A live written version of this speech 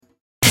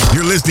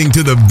You're listening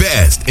to the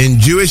best in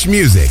Jewish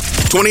music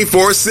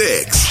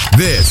 24/6.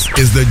 This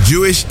is the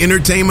Jewish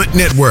Entertainment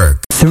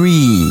Network.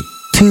 3,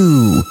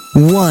 2,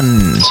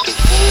 1.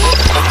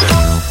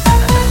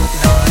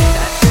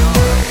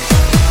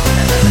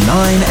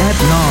 9 at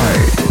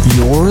 9.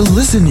 You're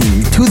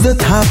listening to the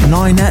Top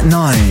 9 at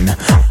 9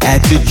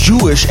 at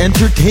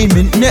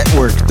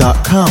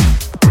thejewishentertainmentnetwork.com.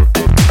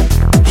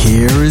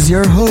 Here is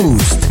your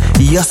host,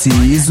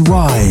 Yossi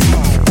Zweig.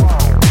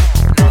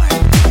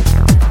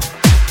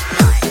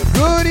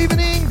 Good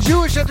evening,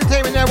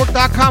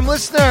 JewishEntertainmentNetwork.com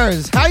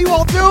listeners. How you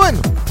all doing?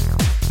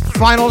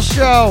 Final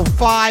show,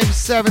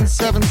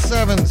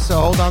 5777. So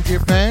hold on to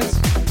your pants,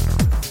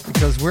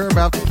 because we're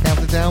about to count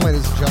it down,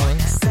 ladies and gentlemen.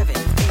 7,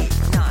 8,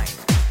 9.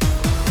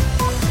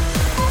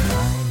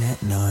 9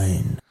 at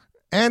 9.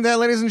 And that,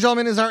 ladies and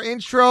gentlemen, is our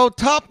intro.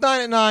 Top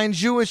 9 at 9,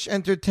 Jewish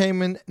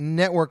Entertainment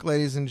Network,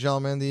 ladies and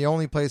gentlemen. The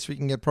only place we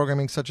can get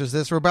programming such as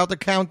this. We're about to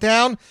count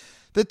down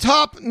the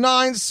top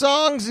 9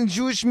 songs in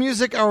Jewish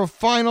music, our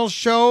final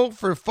show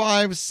for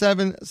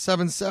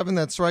 5777.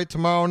 That's right,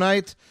 tomorrow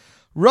night.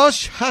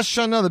 Rosh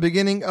Hashanah, the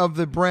beginning of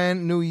the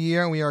brand new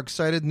year. We are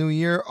excited. New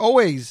year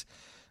always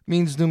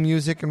means new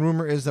music. And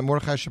rumor is that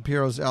Mordechai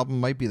Shapiro's album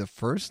might be the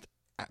first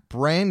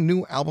brand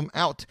new album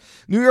out.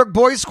 New York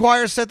Boys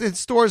Choir set to hit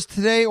stores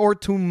today or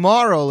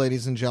tomorrow,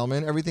 ladies and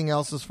gentlemen. Everything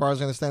else, as far as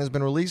I understand, has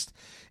been released,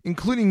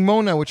 including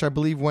Mona, which I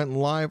believe went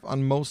live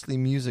on Mostly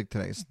Music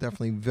today. So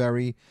definitely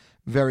very,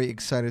 very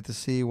excited to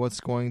see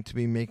what's going to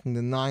be making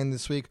the 9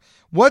 this week.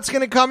 What's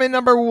going to come in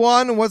number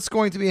 1? What's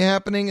going to be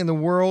happening in the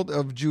world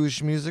of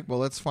Jewish music? Well,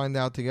 let's find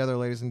out together,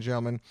 ladies and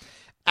gentlemen.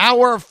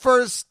 Our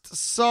first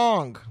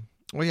song.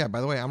 Oh, yeah,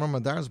 by the way, Amram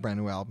Adar's brand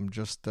new album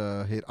just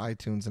hit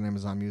iTunes and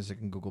Amazon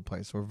Music and Google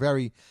Play. So we're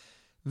very,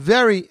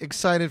 very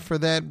excited for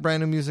that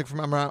brand new music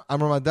from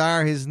Amram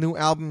Adar. His new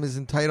album is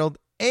entitled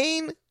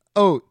Ein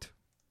Od.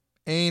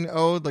 Ein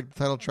Od, like the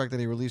title track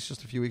that he released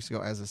just a few weeks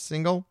ago as a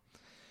single.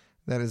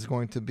 That is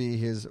going to be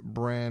his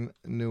brand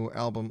new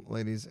album,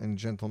 ladies and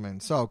gentlemen.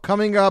 So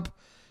coming up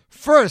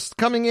first,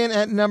 coming in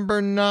at number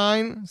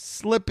 9,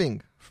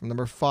 slipping from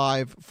number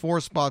 5,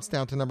 4 spots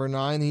down to number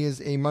 9. He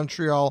is a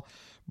Montreal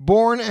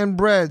born and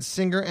bred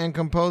singer and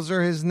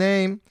composer. His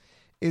name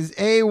is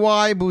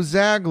A.Y.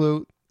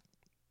 Buzaglu.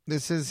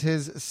 This is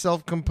his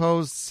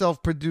self-composed,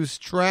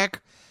 self-produced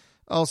track,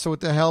 also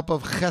with the help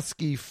of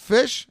Chesky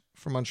Fish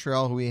from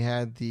Montreal, who we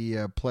had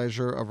the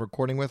pleasure of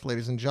recording with,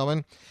 ladies and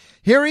gentlemen.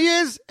 Here he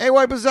is,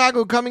 A.Y.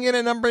 Buzaglu, coming in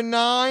at number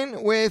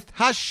 9 with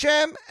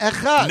Hashem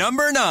Echad.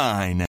 Number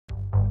 9.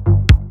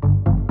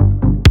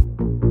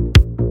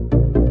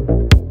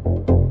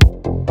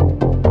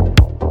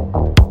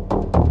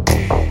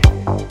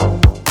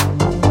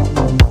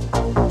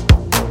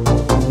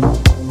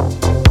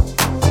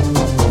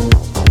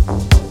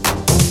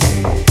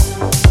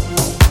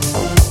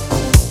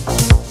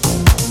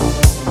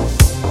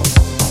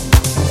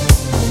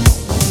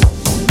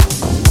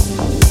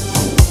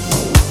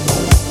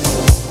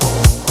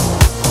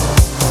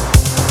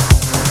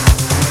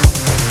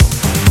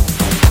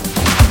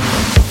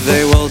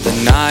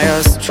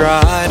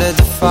 Try to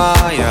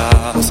defy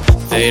us.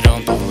 They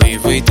don't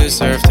believe we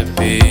deserve to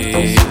be,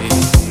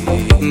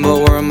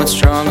 but we're much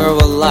stronger,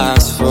 we'll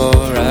last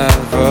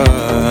forever,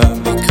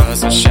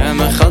 because Hashem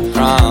Echad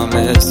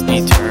promised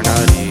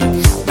eternity.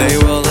 They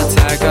will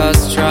attack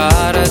us,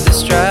 try to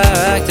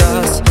distract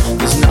us.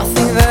 There's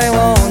nothing they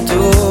won't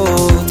do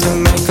to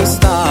make us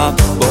stop,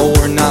 but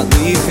we're not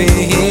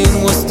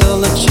leaving, we're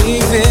still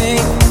achieving.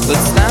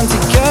 Let's stand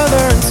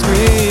together and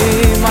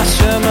scream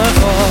Hashem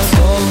Echad.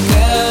 So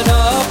get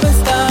up and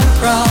stand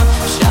proud,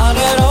 shout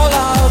it all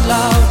out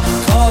loud,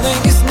 calling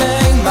his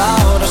name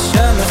out.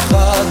 Hashem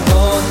Echad,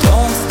 no,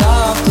 don't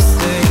stop the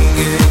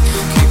singing,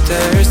 keep the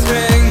ears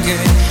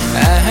ringing,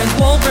 and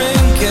we'll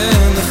bring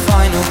in the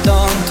final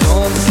dawn.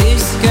 Don't be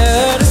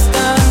scared to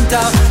stand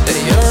out, let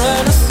your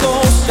inner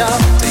soul shout,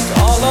 take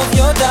all of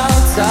your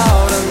doubts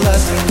out and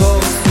let them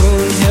go.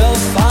 Soon he'll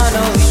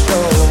finally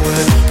show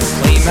it,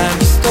 claim and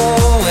bestow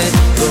it,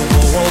 the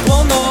whole world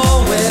will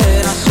know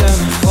it. Hashem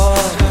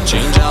Echad.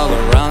 Change all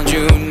around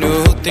you,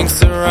 new things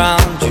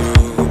surround you,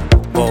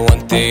 but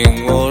one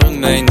thing will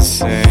remain the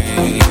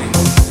same.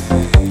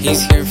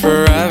 He's here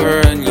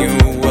forever and you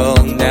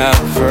will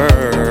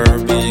never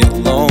be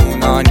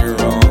alone on your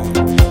own.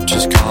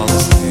 Just call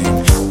his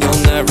name,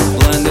 you'll never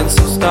blend in,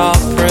 so stop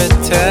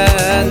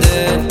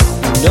pretending.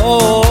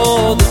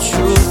 Know the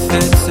truth,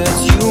 it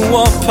sets you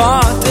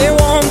apart. They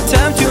won't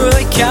tempt you,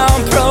 they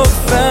can't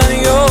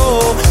profane you.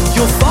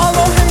 You'll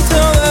follow him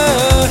till the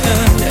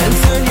end and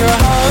turn your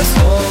heart.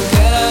 So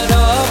get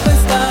up and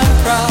stand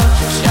proud,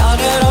 shout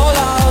it all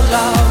out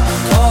loud,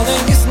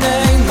 calling his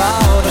name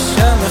out.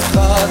 Hashem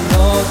Echad,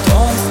 no,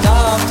 don't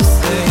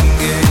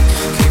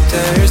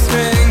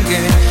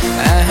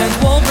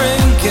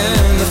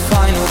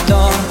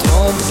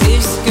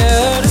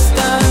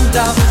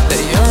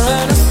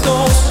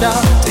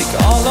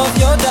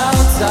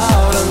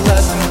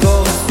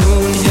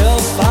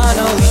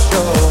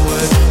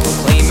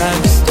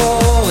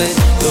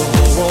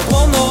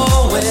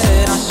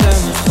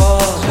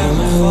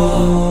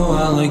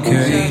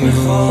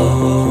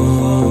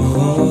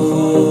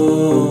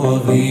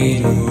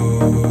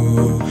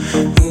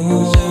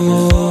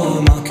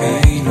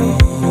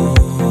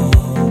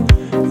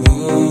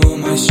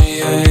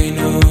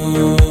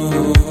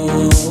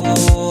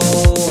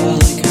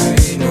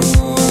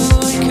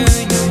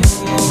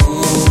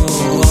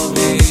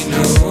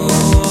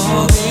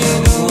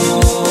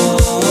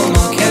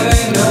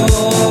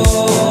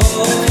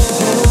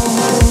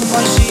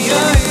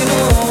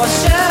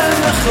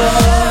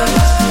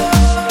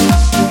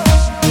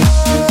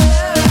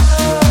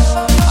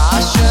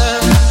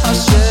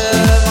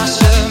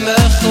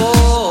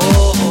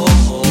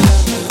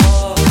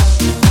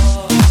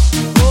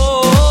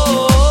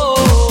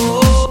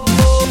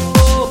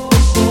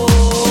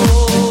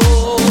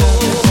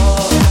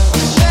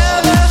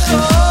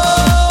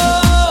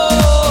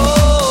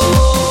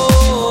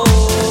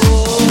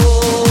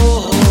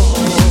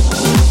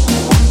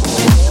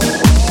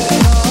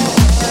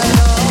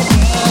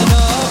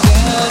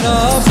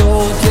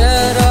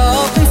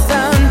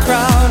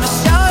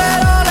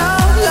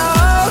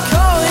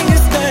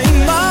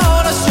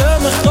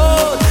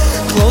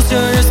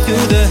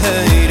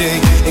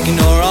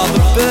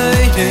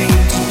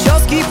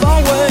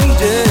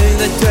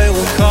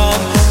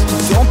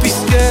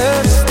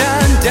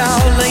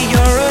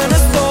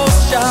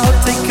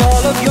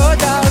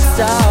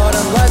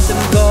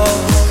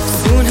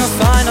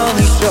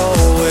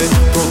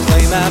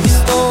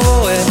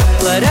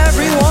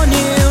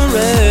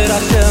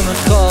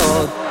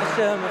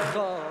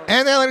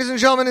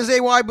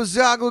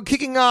Buzagu,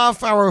 kicking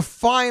off our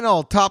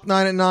final Top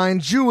 9 at 9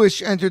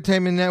 Jewish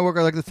Entertainment Network.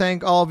 I'd like to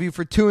thank all of you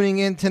for tuning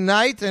in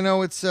tonight. I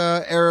know it's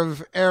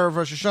Erev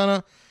Rosh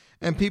Hashanah,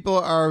 and people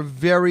are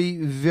very,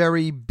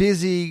 very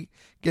busy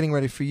getting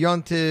ready for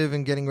Yontiv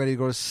and getting ready to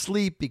go to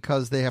sleep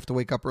because they have to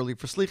wake up early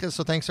for Slichas.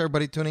 So thanks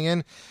everybody tuning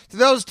in. To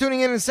those tuning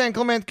in San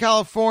Clemente,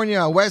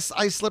 California, West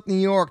Islip, New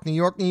York, New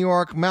York, New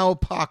York,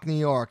 Maupac, New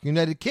York,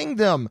 United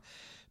Kingdom,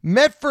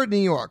 Medford, New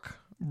York,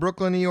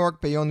 Brooklyn, New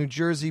York, Bayonne, New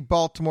Jersey,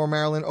 Baltimore,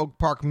 Maryland, Oak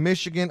Park,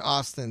 Michigan,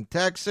 Austin,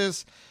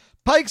 Texas,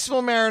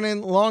 Pikesville,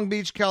 Maryland, Long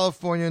Beach,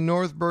 California,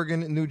 North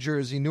Bergen, New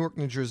Jersey, Newark,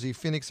 New Jersey,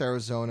 Phoenix,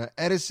 Arizona,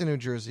 Edison, New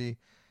Jersey.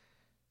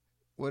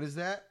 What is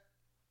that?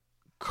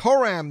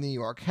 Coram, New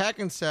York,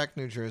 Hackensack,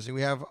 New Jersey.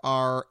 We have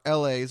our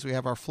LAs, we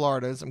have our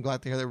Floridas. I'm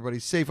glad to hear that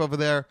everybody's safe over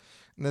there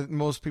and that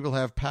most people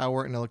have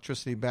power and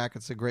electricity back.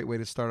 It's a great way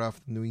to start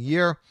off the new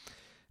year.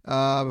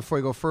 Before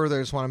we go further,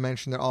 I just want to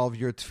mention that all of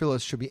your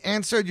tefillahs should be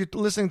answered. You're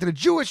listening to the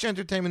Jewish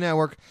Entertainment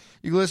Network.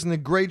 You can listen to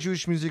great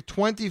Jewish music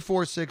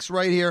 24/6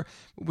 right here.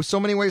 With so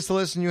many ways to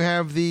listen, you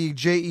have the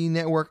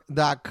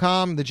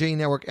JENetwork.com, the JE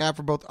Network app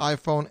for both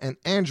iPhone and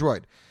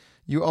Android.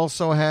 You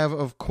also have,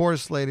 of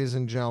course, ladies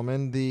and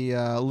gentlemen, the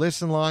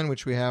listen line,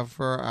 which we have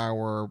for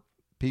our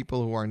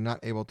people who are not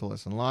able to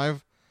listen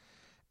live.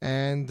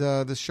 And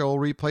this show will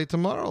replay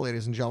tomorrow,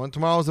 ladies and gentlemen.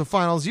 Tomorrow is the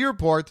final Z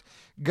Report.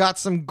 Got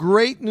some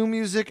great new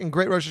music and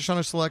great Rosh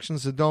Hashanah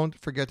selections, so don't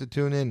forget to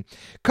tune in.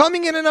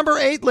 Coming in at number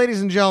 8, ladies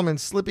and gentlemen,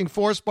 slipping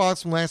 4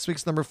 spots from last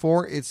week's number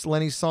 4. It's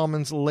Lenny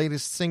Solomon's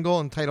latest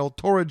single entitled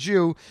Torah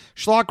Jew.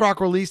 Shlock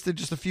Rock released it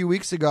just a few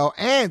weeks ago.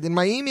 And in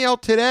my email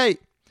today,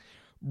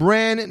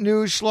 brand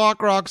new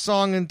Shlock Rock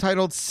song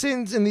entitled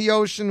Sins in the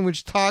Ocean,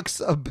 which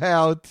talks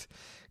about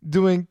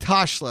doing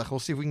Tashlech. We'll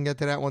see if we can get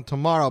to that one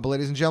tomorrow. But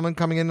ladies and gentlemen,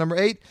 coming in number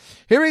 8,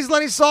 here is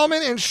Lenny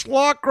Solomon and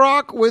Shlock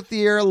Rock with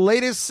their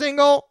latest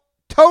single,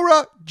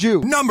 Torah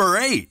Jew. Number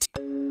 8.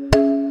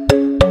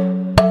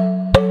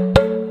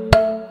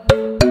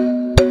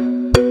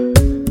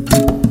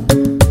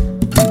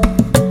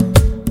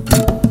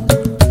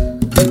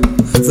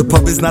 The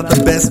pub is not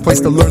the best place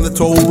to learn the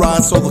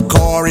Torah, so the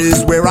car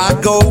is where I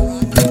go.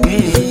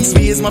 It's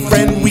me as my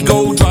friend, we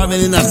go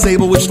driving in our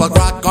Sable with Shlock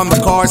Rock on the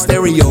car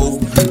stereo.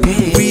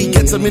 We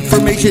get some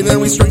information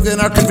and we strengthen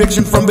our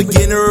conviction from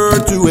beginner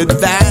to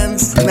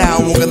advanced. Now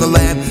walk in the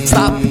land,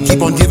 stop,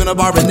 keep on giving up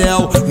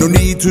Barbanel. No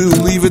need to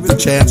leave it to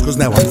chance, cause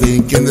now I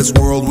think in this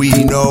world we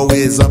know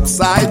is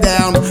upside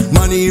down.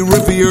 Money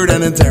revered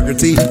and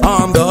integrity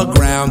on the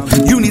ground.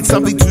 You need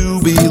something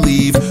to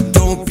believe,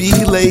 don't be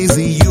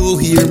lazy. You'll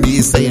hear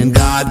me saying,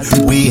 God,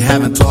 we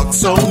haven't talked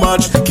so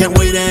much, can't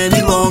wait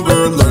any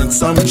longer, learn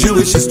some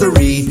Jewish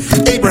history.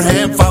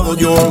 Abraham followed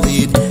your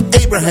lead,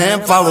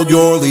 Abraham followed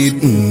your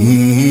lead.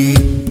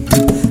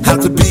 How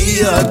to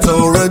be a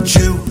Torah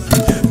Jew,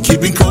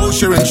 keeping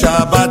kosher and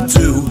Shabbat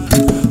too.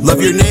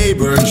 Love your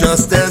neighbor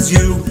just as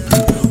you.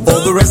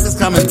 All the rest is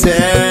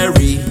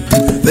commentary.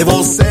 They've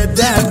all said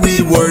that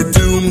we were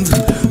doomed,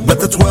 but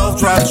the 12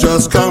 tribes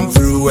just come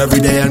through every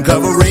day,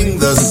 uncovering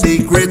the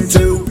secret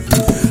too.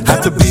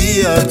 Have to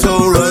be a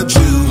Torah Jew.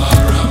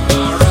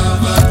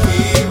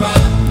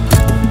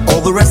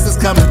 All the rest is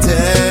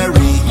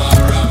commentary.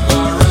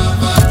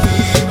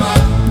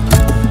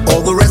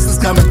 All the rest is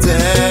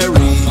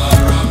commentary.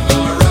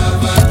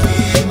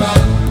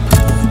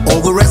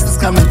 All the rest is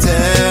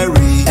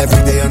commentary.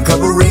 Every day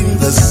uncovering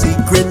the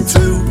secret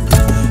too.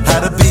 How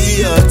to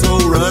be a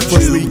Torah Jew.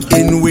 First week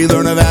in, we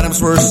learn of Adam's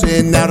first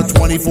sin, now to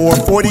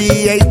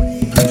 24:48.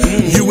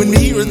 You and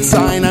me sacred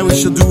sign. I we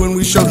shall do and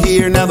we shall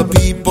hear. Now the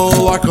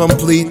people are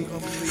complete.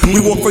 We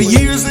walk for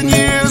years and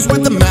years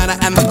with the manna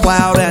and the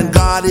cloud, and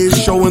God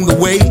is showing the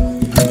way.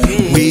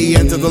 We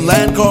enter the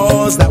land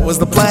cause that was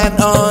the plan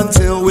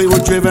until we were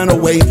driven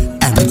away.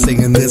 And I'm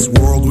singing this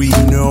world we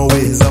know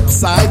is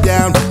upside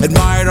down.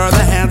 Admired are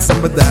the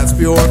handsome, but that's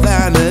pure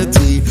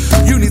vanity.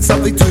 You need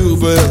something to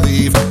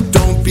believe.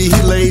 Don't be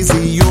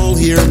lazy, you'll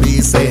hear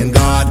me saying,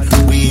 God,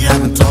 we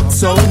haven't talked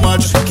so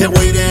much. Can't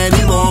wait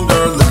any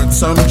longer, learn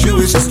some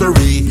Jewish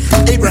history.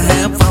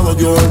 Abraham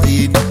followed your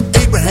lead.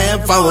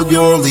 Abraham followed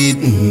your lead.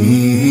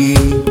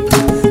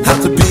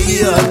 Have to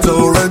be a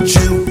Torah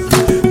Jew,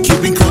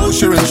 keeping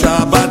kosher and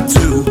Shabbat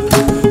too.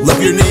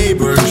 Love your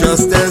neighbor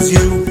just as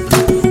you.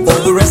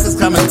 All the rest is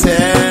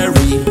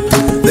commentary.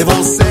 They've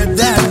all said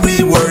that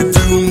we were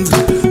doomed,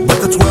 but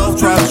the 12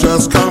 tribes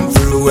just come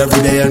through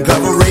every day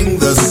uncovering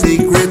the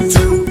secret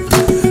too.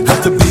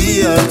 Have to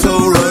be a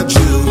Torah Jew.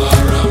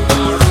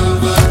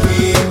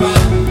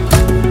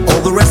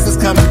 All the rest is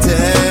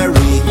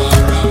commentary.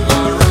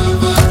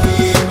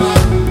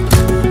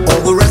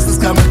 All the rest is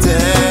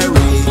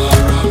commentary.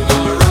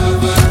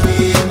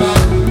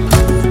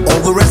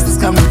 All the rest is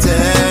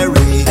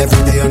commentary.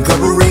 Every day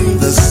uncovering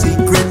the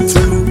secret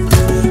too.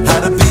 How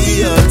to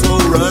be a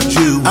Torah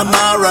Jew.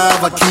 Amar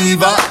Rav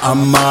Akiva,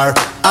 Amar.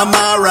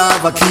 Amar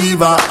Rav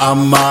Akiva,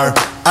 Amar.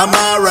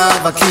 Amar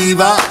Rav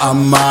Akiva,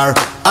 Amar.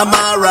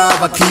 Amar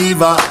Rav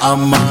Akiva,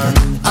 Amar.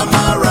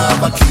 Amar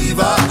Rav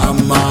Akiva,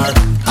 Amar.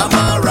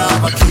 Amar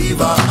Rav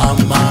Akiva,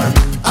 Amar.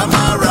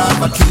 Amar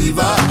Rav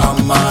Akiva,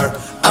 Amar.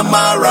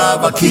 Amar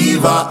Rav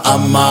Akiva,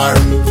 Amar.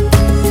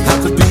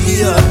 Have to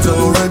be a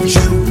Torah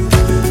Jew,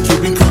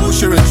 keeping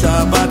kosher and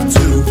Shabbat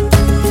too.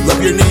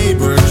 Love your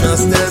neighbor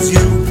just as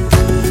you.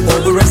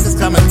 All the rest is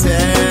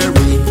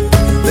commentary.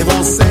 They've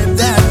all said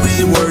that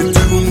we were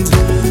doomed,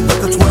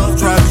 but the 12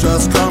 tribes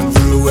just come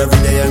through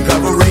every day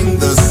uncovering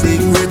the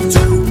secret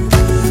too.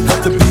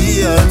 Have to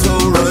be a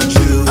Torah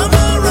Jew.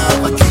 Amar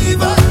Rav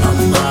Akiva,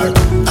 Amar.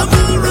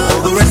 Amar Rav.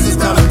 All the rest is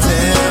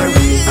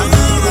commentary.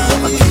 Amar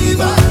Rav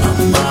Akiva,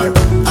 Amar.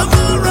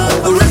 Amar Rav.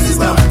 All the rest is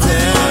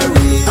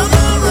commentary.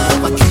 Amar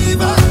Rav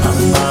Akiva,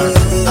 Amar.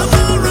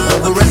 Amar Rav.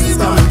 All the rest is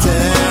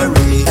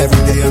commentary.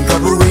 Every day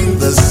uncovering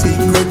the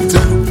secret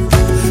too.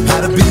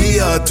 How to be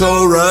a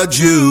Torah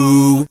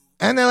Jew.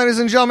 And then, ladies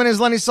and gentlemen, is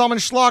Lenny Solomon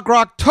Schlock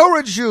Rock,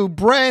 Torah Jew,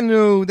 brand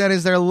new. That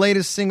is their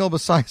latest single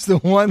besides the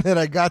one that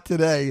I got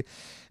today.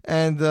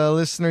 And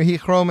listener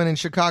Heath Roman in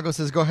Chicago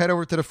says, go head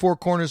over to the Four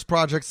Corners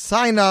Project,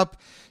 sign up,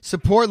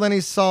 support Lenny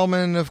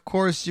Solomon. Of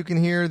course, you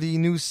can hear the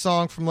new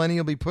song from Lenny.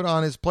 It'll be put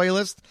on his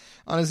playlist,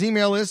 on his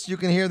email list. You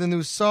can hear the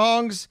new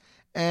songs,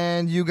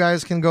 and you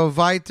guys can go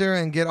weiter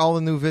and get all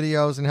the new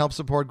videos and help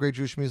support great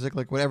Jewish music,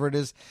 like whatever it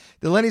is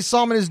that Lenny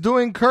Solomon is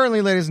doing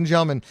currently, ladies and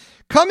gentlemen.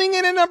 Coming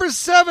in at number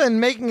 7,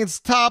 making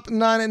its top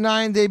 9 at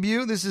 9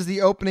 debut. This is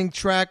the opening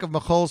track of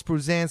Michoel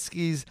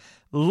Pruzanski's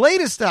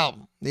latest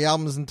album. The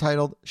album is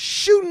entitled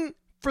Shootin'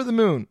 for the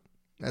Moon.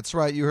 That's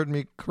right, you heard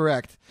me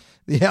correct.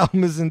 The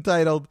album is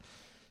entitled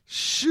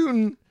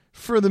Shootin'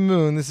 for the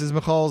Moon. This is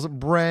Michoel's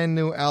brand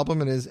new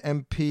album. It is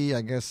MP,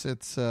 I guess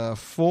it's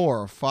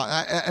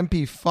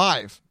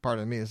MP5,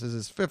 pardon me. This is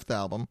his 5th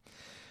album.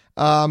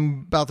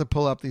 I'm about to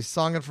pull up the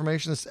song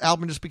information. This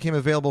album just became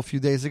available a few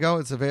days ago.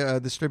 It's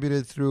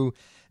distributed through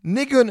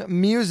Nigun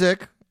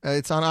Music.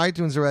 It's on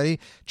iTunes already.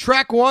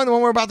 Track 1, the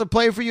one we're about to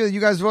play for you, that you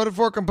guys voted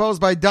for, composed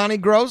by Donnie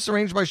Gross,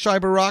 arranged by Shai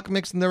Barak,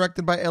 mixed and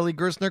directed by Eli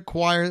Gerstner,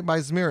 choir by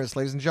Zmiris.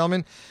 Ladies and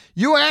gentlemen,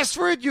 you asked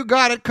for it, you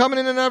got it. Coming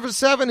in at number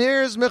 7,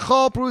 here's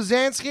Michoel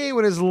Pruzanski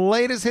with his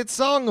latest hit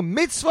song,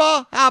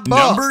 Mitzvah Haba.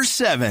 Number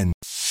 7.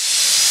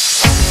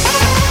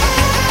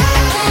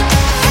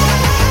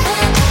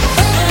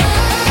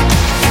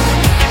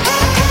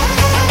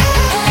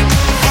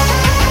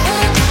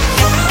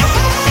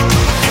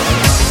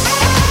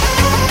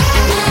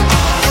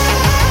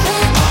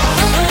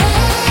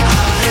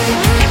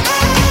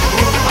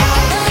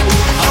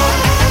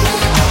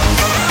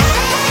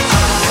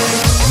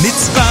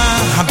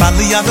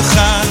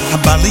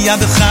 הבא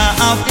לידך,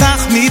 אל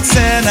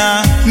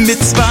תחמיצנה.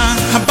 מצווה,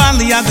 הבא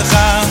לידך,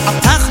 אל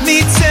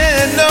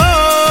תחמיצנה.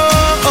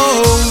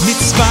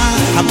 מצווה,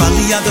 הבא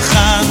לידך,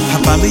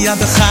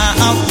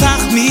 אל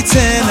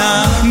תחמיצנה.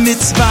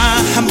 מצווה,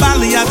 הבא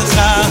לידך,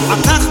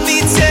 אל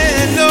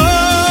תחמיצנה.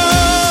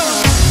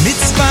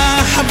 מצווה,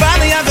 הבא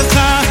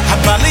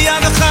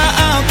לידך,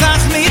 אל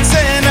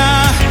תחמיצנה.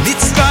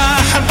 מצווה,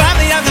 הבא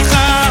לידך,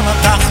 אל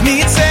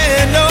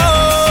תחמיצנה.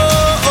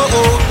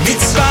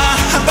 מצווה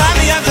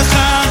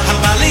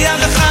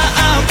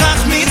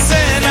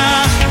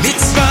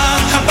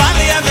הבא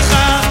לידך,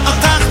 אל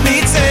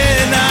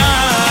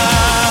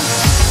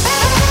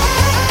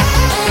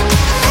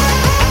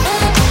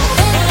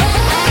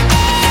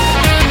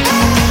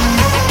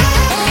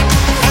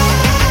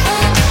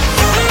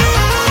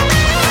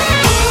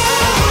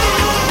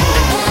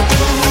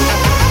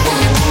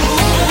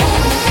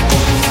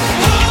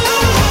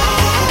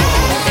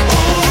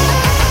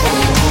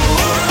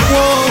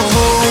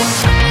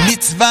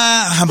מצווה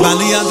הבא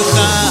לידך,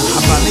 אל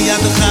תחמיצנה. מצווה הבא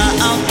לידך,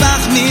 אל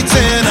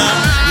תחמיצנה.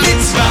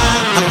 מצווה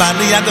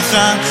לידך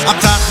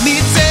הפך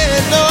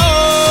מצאנו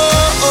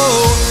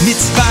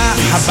מצווה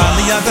הבא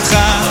לידך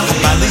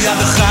אל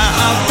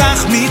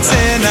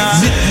תחמיצנה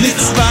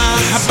מצווה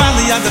הבא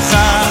לידך אל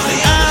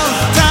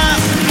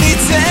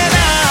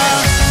תחמיצנה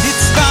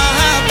מצווה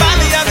הבא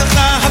לידך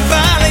אל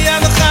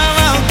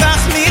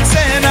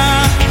תחמיצנה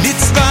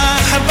מצווה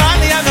הבא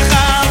לידך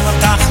אל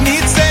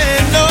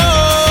תחמיצנו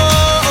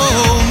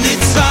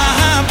מצווה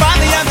הבא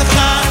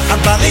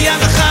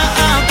לידך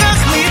אל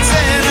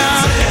תחמיצנה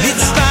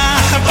מצווה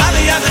הבא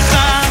לידך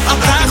אל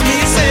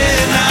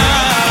תחמיצנה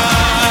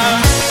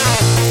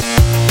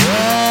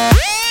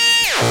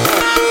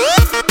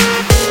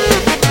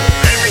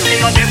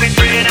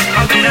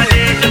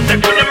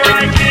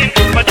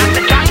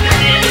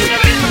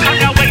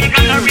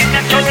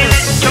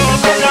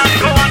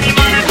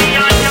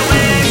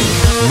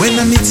When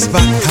a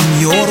mitzvah come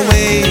your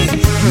way,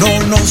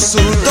 no,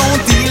 so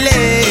don't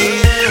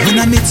delay. When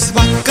a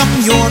mitzvah come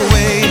your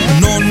way,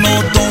 no,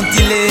 don't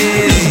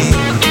delay.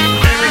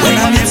 When a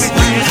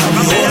mitzvah come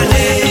your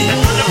way,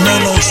 no,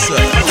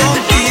 sir,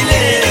 don't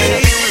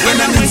delay. When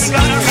a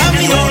mitzvah come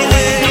your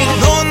way,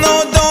 no,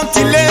 don't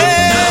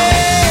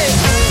delay.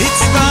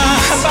 Mitzvah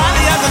הבא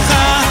לידך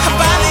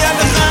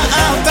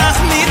אל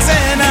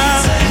תחמיצנה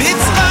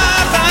מצווה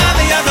הבא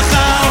לידך אל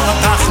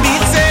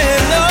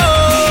תחמיצנו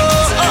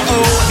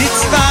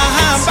מצווה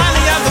הבא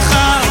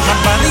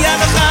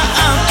לידך אל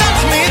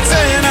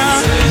תחמיצנה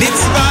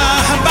מצווה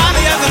הבא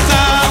לידך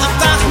אל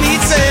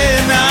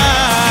תחמיצנה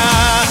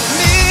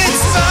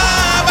מצווה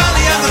הבא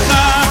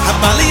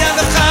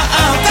לידך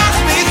אל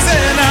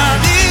תחמיצנה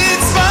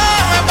מצווה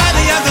הבא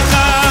לידך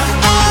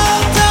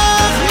אל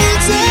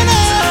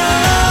תחמיצנה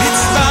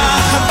מצווה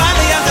הבא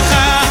לידך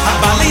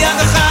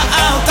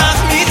אל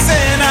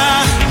תחמיצנה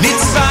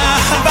מצווה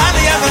הבא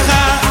לידך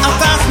אל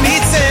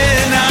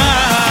תחמיצנה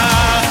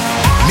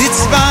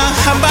מצווה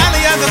הבא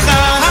לידך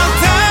אל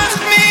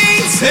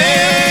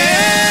תחמיצנה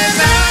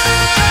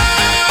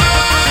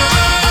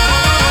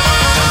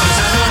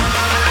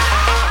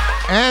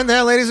And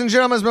that, ladies and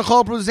gentlemen, is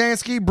Michal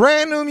Pruzansky.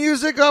 Brand new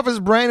music off his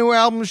brand new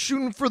album,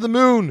 Shooting for the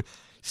Moon.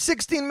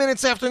 16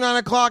 minutes after 9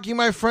 o'clock, you,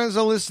 my friends,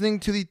 are listening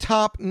to the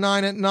Top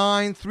 9 at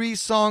 9. 3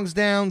 songs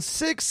down,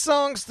 6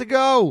 songs to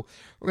go.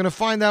 We're going to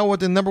find out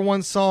what the number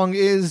one song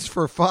is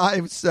for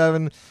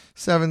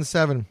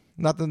 5777.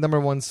 Not the number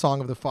one song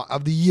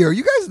of the year.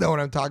 You guys know what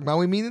I'm talking about.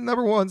 We mean the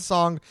number one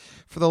song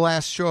for the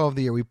last show of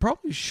the year. We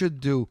probably should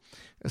do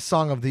a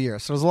song of the year.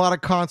 So there's a lot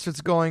of concerts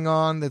going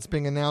on that's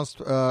being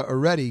announced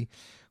already.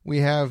 We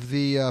have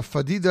the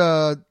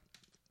Fadida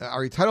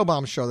Ari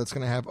Teitelbaum show that's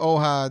going to have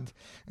Ohad,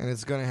 and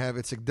it's going to have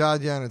Itzik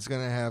Dadya, and it's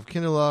going to have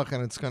Kinderlach,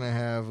 and it's going to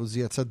have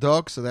Uzziah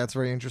Tzadok, so that's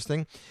very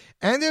interesting.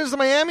 And there's the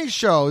Miami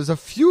show. There's a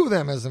few of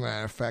them, as a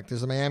matter of fact.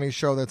 There's a Miami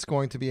show that's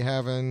going to be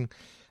having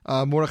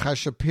Mordechai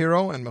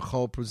Shapiro and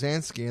Michal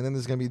Pruzansky, and then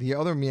there's going to be the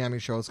other Miami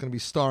show. It's going to be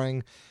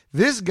starring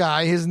this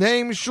guy. His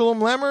name is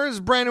Shulam Lemmer. His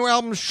brand new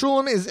album,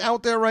 Shulam, is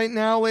out there right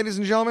now, ladies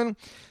and gentlemen.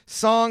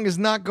 Song is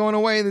not going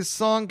away. This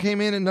song came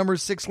in at number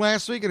 6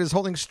 last week. It is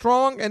holding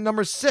strong at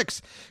number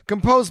 6.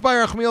 Composed by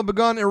Rachmiel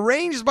Begun,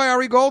 arranged by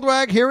Ari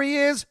Goldwag. Here he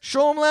is,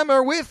 Shulam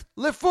Lemmer with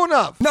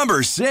Lefunav.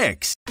 Number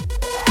 6.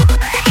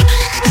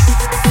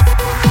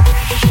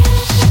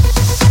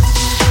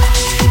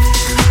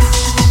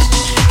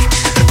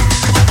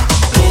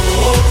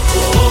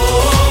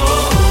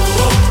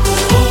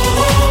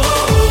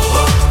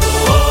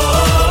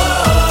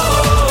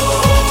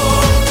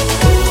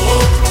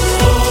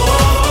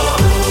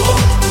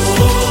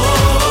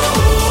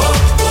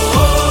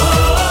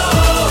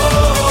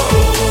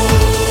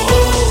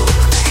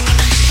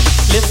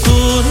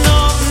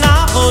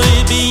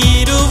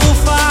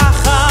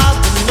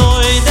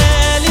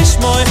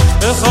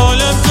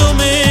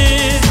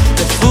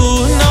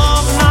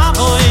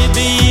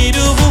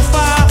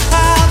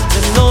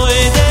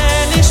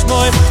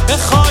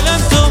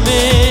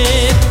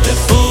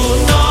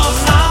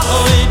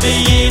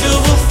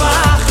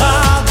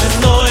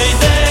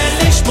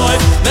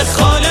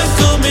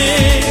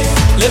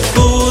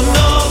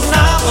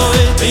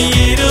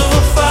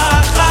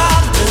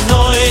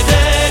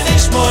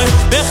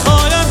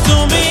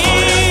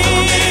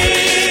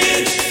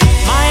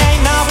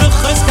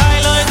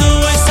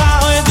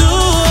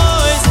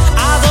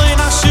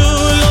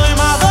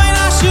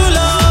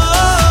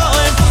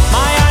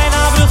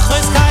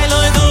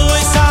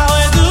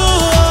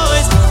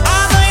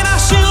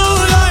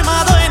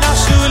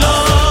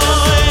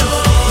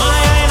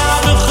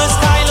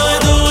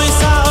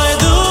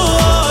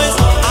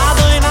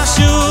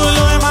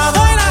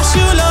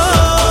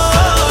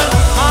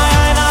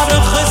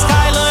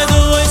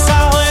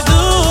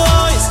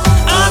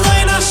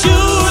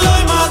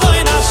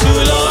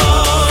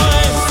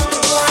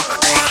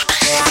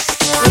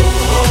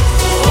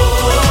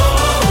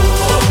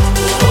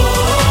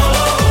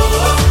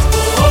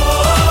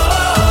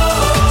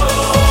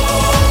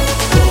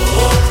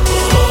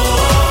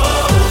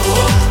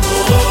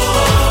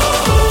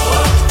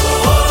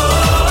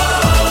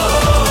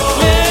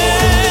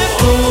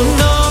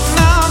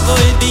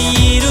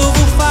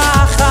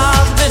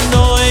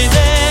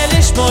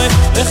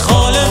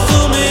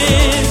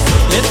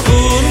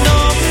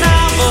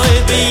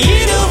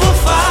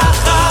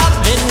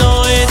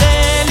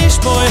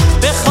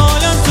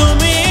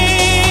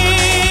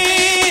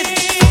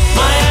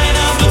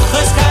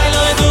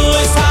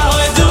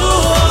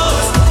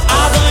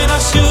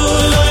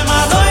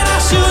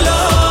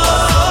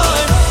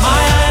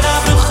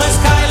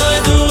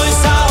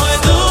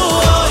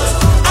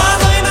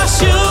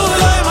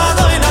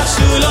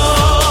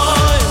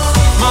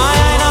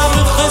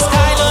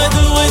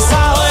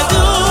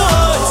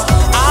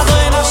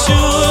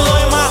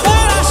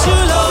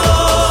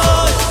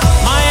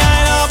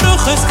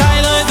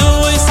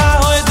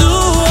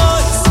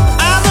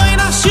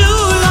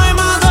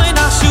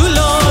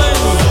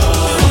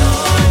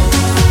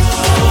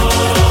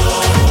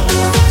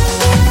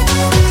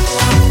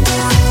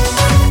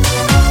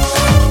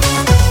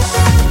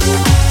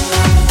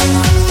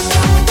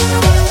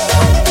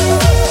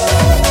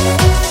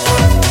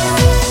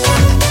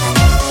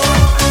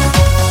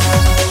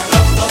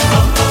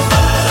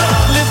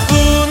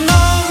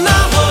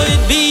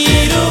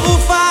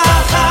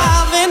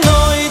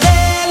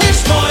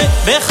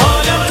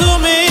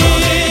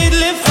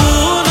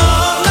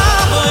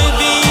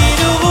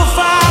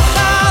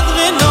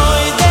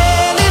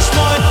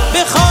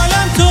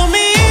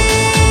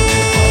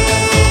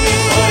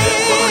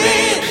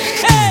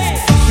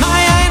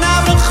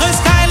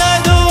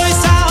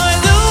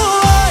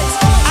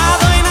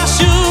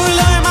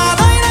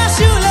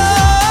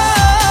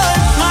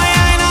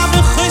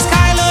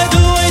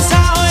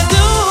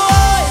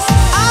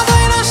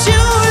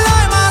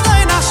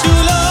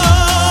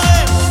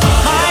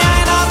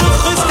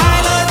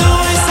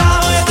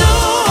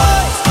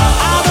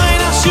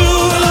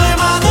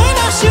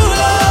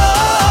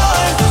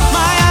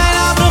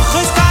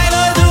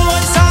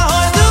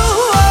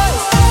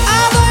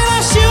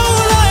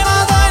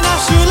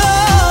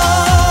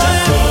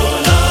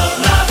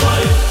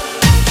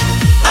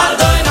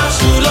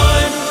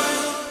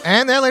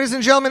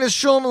 gentlemen, is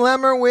Shulam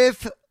Lemmer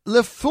with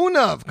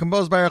Lefunav,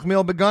 composed by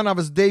Rachmiel Begun of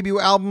his debut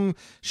album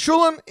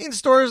Shulam, in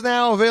stores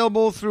now,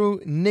 available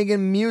through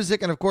Niggin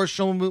Music. And of course,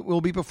 Shulam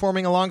will be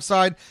performing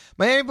alongside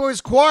Miami Boys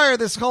Choir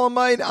this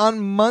Cholamayid on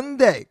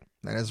Monday.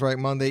 That is right,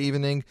 Monday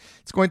evening.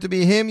 It's going to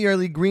be him,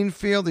 Yerli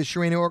Greenfield, the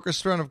Shireni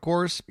Orchestra, and of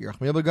course,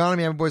 Rachmiel Begun,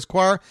 Miami Boys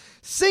Choir,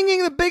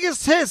 singing the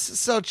biggest hits.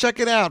 So check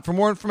it out. For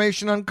more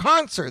information on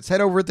concerts,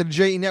 head over to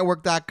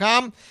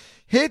JENetwork.com.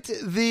 Hit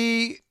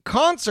the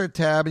concert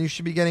tab, and you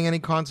should be getting any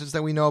concerts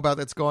that we know about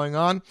that's going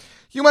on.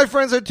 You, my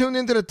friends, are tuned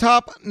into the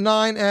top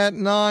 9 at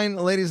 9,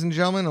 ladies and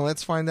gentlemen, and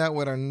let's find out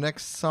what our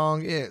next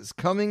song is.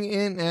 Coming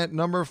in at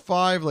number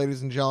 5,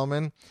 ladies and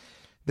gentlemen,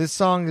 this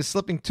song is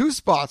slipping 2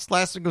 spots.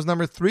 Last week was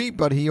number 3,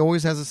 but he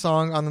always has a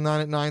song on the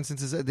 9 at 9 since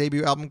his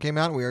debut album came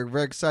out. We are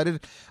very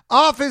excited.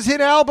 Off his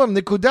hit album,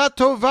 Nekudat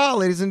Tova,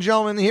 ladies and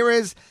gentlemen, here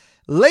is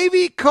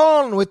Levi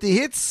Cohen with the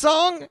hit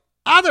song,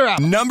 Adara.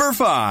 Number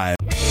 5.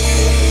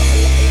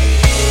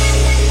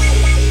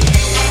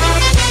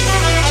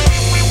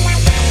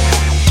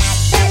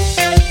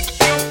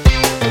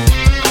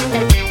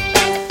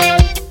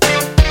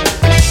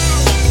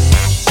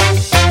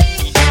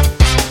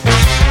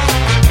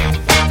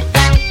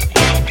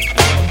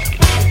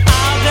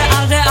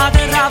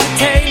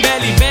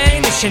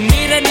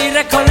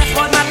 Nire kol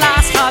echod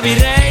malas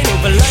chavireinu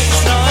V'loi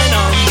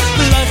chesroinom,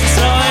 v'loi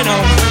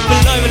chesroinom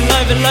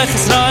V'loi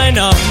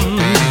chesroinom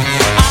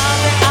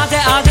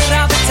Ade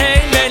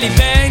rabetein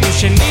belibeinu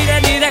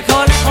Nire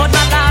kol echod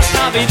malas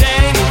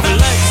chavireinu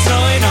V'loi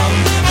chesroinom,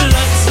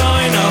 v'loi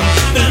chesroinom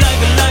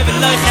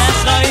V'loi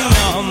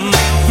chesroinom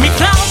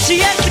Miklau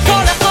sheyesh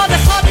lekol echod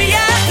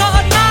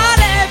v'yechod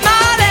male,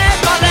 male,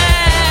 male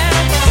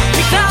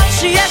Miklau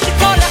sheyesh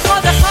lekol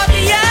echod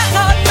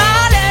v'yechod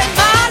male,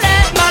 male,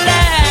 male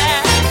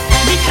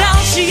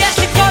שיש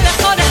לי כל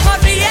אחד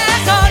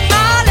ויחד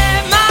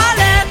מלא מלא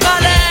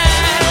מלא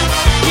בגלל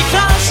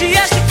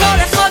שיש לי כל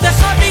אחד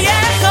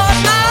ויחד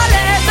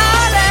מלא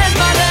מלא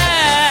מלא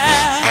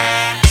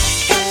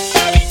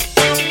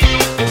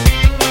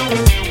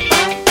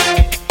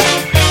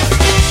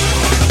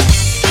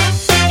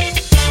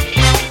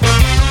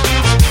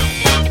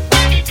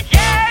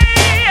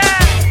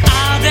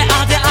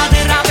עד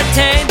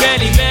רבתיין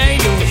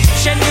בליבנו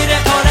שנראה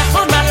כל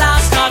אחד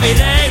מלאס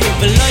חברינו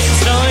ולא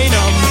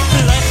יחסרוינם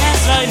V'loi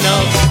chesroinom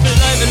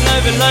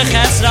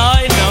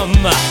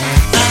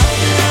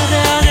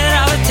Ade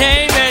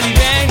rabetein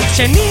belibeinu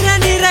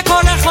Nire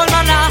kol echol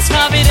malas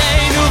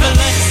chavireinu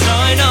V'loi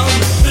chesroinom,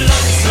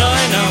 v'loi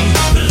chesroinom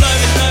V'loi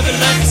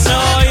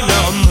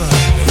chesroinom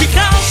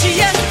B'kral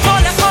שיש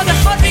כל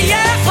אחד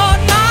ויחד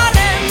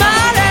מלא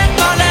מלא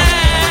מלא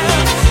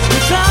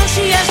B'kral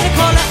שיש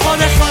כל אחד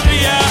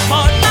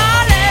ויחד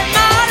מלא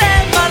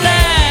מלא מלא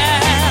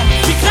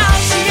B'kral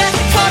שיש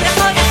כל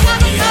אחד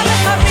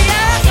ויחד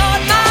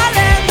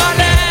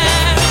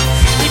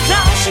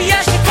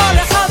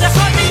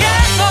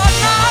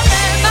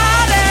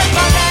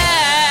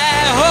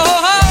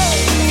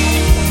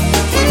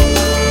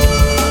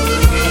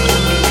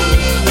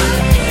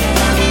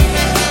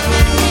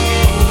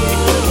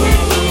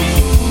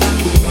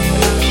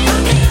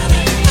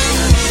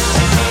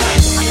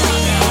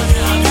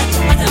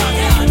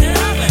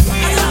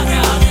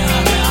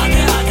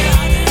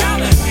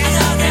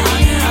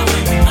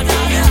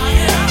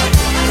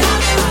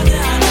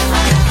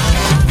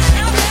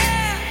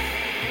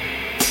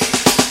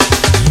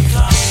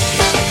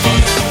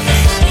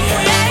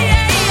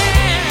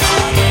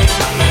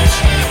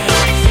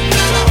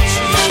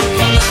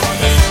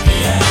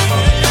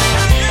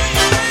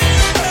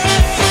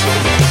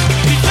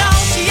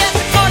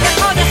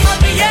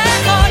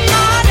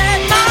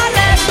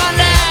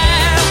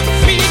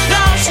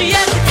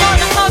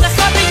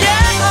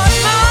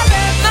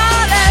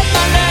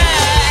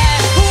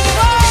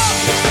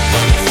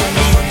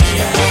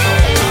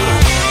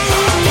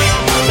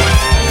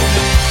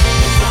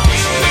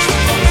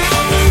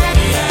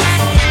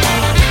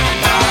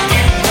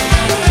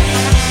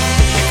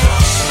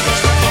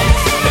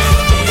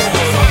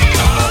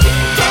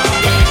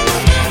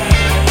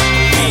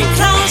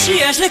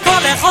שיש לי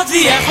כל אחד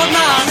ויחד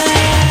מלא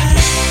מלא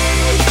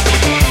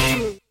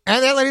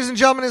And that, ladies and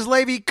gentlemen, is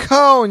Levi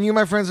Cohen. You,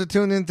 my friends, are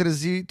tuned into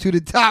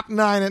the top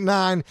 9 at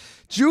 9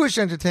 Jewish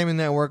Entertainment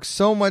Network.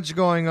 So much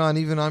going on,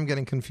 even I'm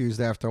getting confused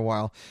after a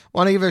while.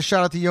 Want to give a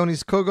shout out to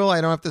Yoni's Kugel.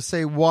 I don't have to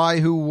say why,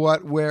 who,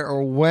 what, where,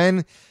 or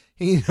when.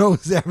 He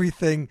knows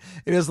everything.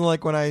 He doesn't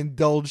like when I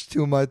indulge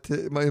too much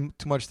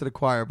to the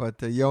choir.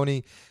 But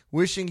Yoni,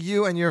 wishing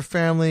you and your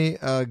family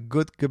a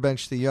good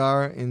Gebench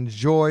Tiyar.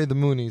 Enjoy the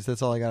Moonies.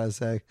 That's all I got to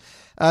say.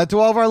 To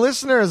all of our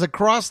listeners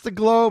across the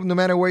globe, no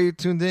matter where you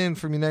tuned in,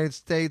 from United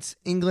States,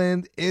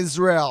 England,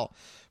 Israel,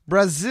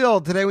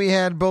 Brazil. Today we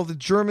had both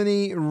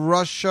Germany,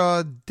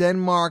 Russia,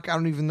 Denmark. I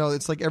don't even know.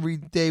 It's like every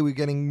day we're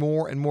getting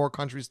more and more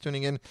countries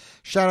tuning in.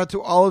 Shout out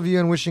to all of you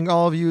and wishing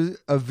all of you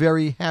a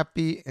very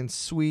happy and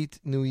sweet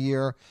new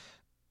year.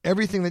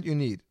 Everything that you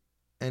need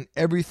and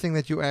everything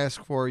that you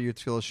ask for, your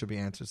tefillah should be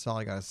answered. That's all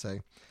I got to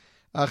say.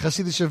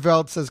 Chassidish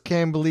Welt says,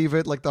 can't believe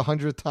it, like the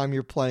 100th time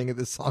you're playing it.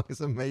 This song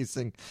is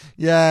amazing.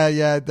 Yeah,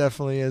 it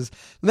definitely is.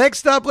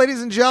 Next up,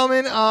 ladies and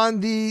gentlemen, on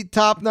the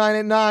top 9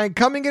 at 9,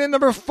 coming in at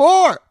number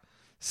 4,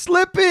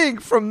 slipping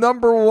from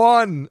number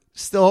 1,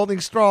 still holding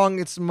strong.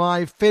 It's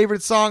my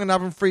favorite song on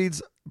Avram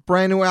Fried's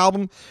brand new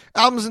album.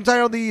 Album's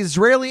entitled the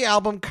Israeli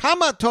album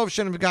Kama Tov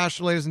Shen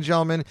V'Gashu, ladies and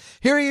gentlemen.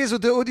 Here he is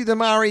with the Udi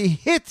Damari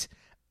hit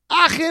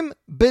Achim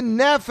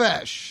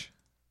B'Nefesh.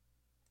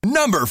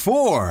 Number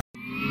 4.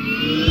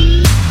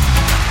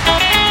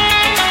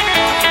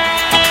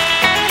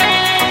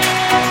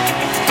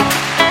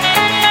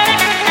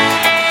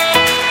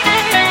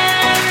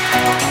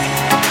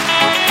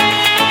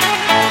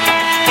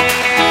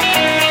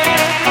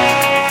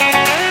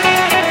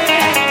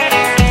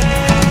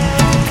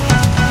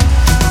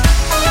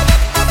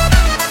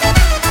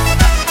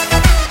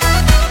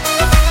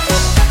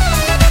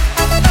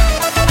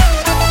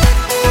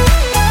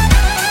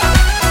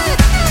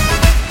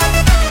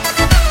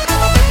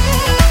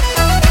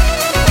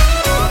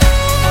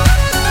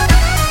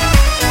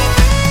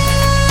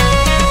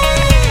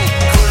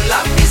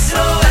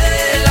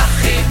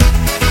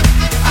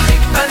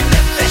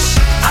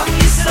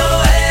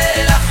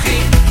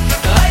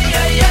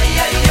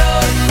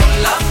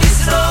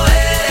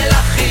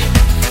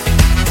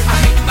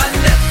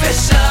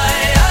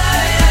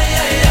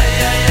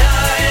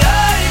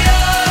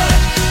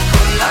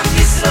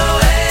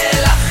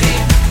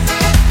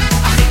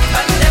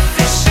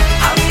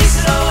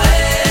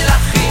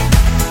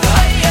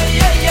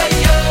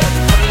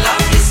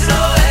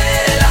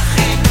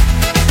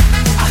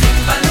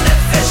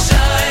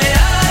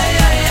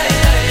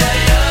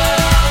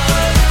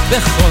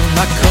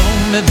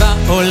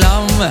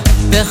 בעולם,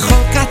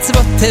 בכל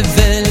קצוות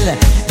תבל,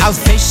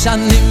 אלפי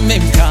שנים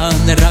הם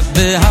כאן, רק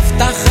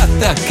בהבטחת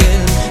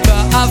הקל,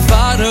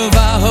 בעבר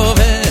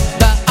ובהווה,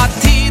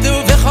 בעתיד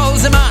ובכל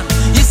זמן,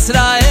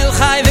 ישראל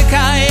חי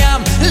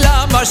וקיים,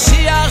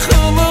 למשיח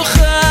הוא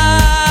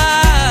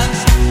מוכן.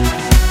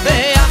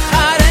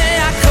 ואחרי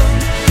הכל,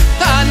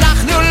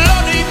 אנחנו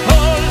לא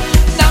ניפול,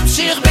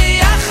 נמשיך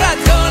ביחד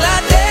כל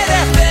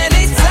הדרך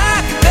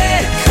ונצעק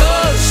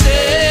בכל שם.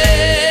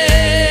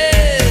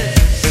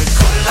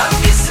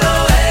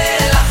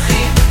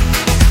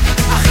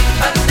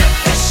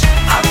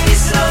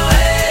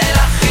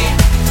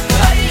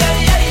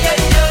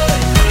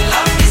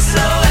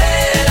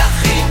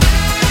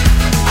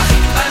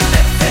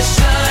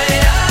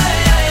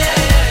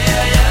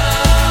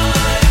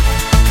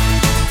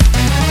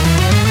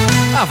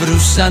 עברו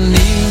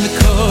שנים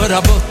כה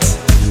רבות,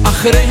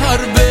 אחרי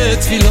הרבה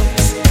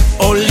תפילות,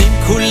 עולים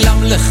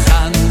כולם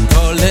לכאן,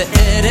 פה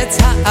לארץ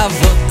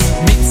האבות,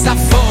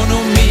 מצפון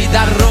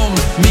ומדרום,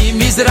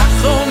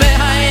 ממזרח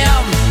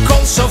ומהים,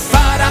 כל שופר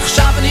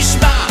עכשיו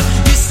נשמע,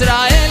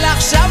 ישראל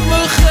עכשיו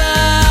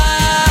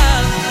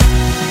מוכן.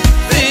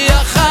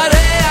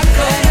 ואחרי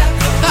הכל,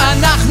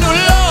 אנחנו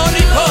לא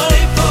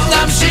ניפול,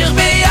 נמשיך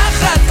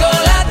ביחד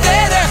כל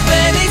הדרך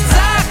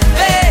ונצעק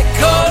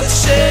בכל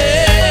שם.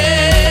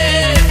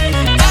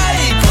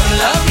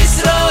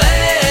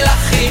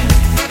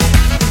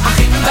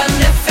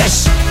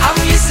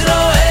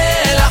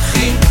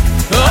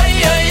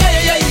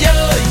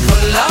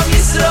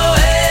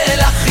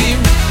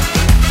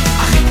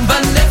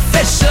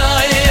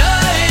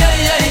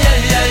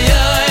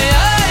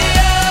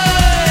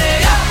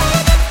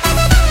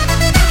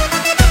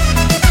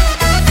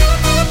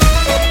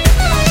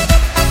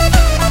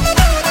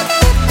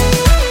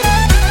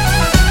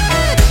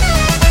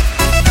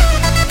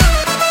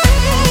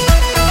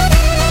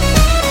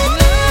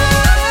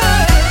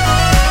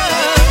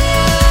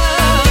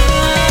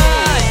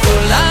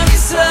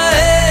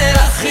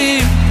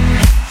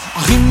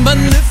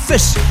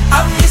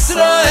 עם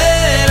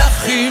ישראל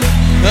אחים,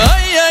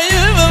 איי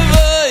איי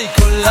ואי,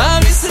 כל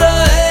עם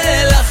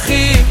ישראל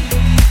אחים,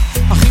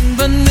 אחים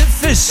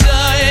בנפש,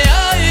 איי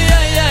איי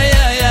איי איי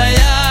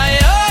איי איי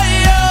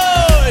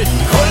איי,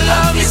 כל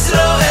עם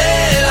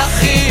ישראל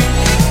אחים,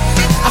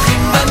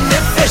 אחים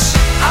בנפש,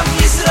 עם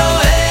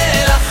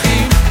ישראל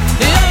אחים,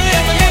 איי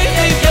איי איי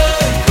איי,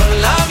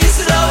 כל עם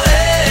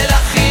ישראל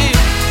אחים,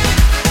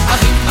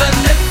 אחים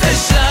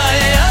בנפש,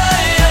 איי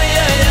איי איי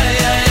איי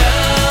איי.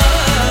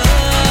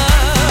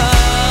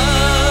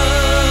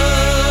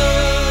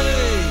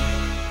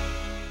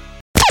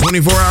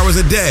 24 hours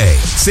a day,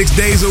 6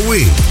 days a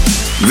week.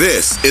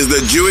 This is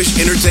the Jewish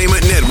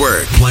Entertainment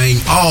Network, playing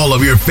all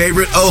of your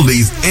favorite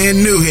oldies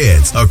and new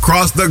hits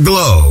across the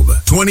globe,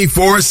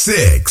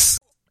 24/6.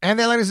 And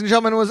that, ladies and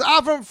gentlemen, was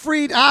Avram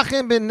Fried,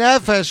 Achim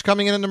B'Nefesh,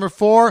 coming in at number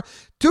 4.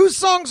 2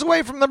 songs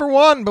away from number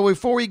 1. But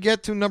before we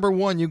get to number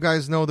 1, you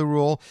guys know the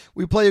rule.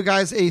 We play you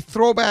guys a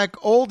throwback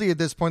oldie at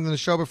this point in the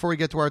show before we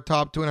get to our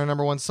top 2 and our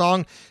number 1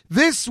 song.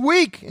 This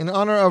week, in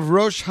honor of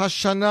Rosh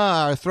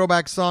Hashanah, our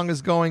throwback song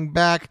is going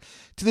back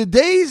to the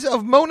days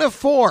of Mona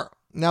 4.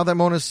 Now that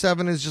Mona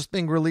 7 is just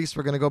being released,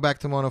 we're going to go back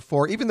to Mona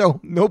 4, even though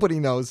nobody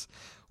knows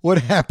what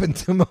happened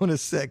to Mona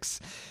 6.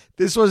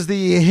 This was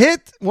the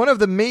hit, one of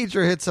the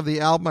major hits of the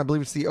album. I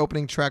believe it's the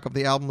opening track of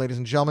the album, ladies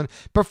and gentlemen.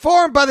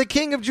 Performed by the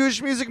king of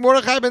Jewish music,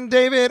 Mordechai Ben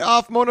David,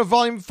 off Mona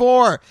Volume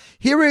 4.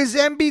 Here is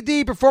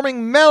MBD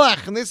performing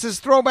Melech, and this is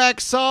throwback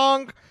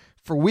song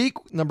for week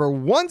number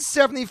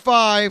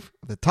 175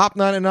 of the Top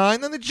 9 at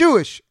 9 on the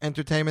Jewish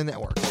Entertainment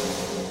Network.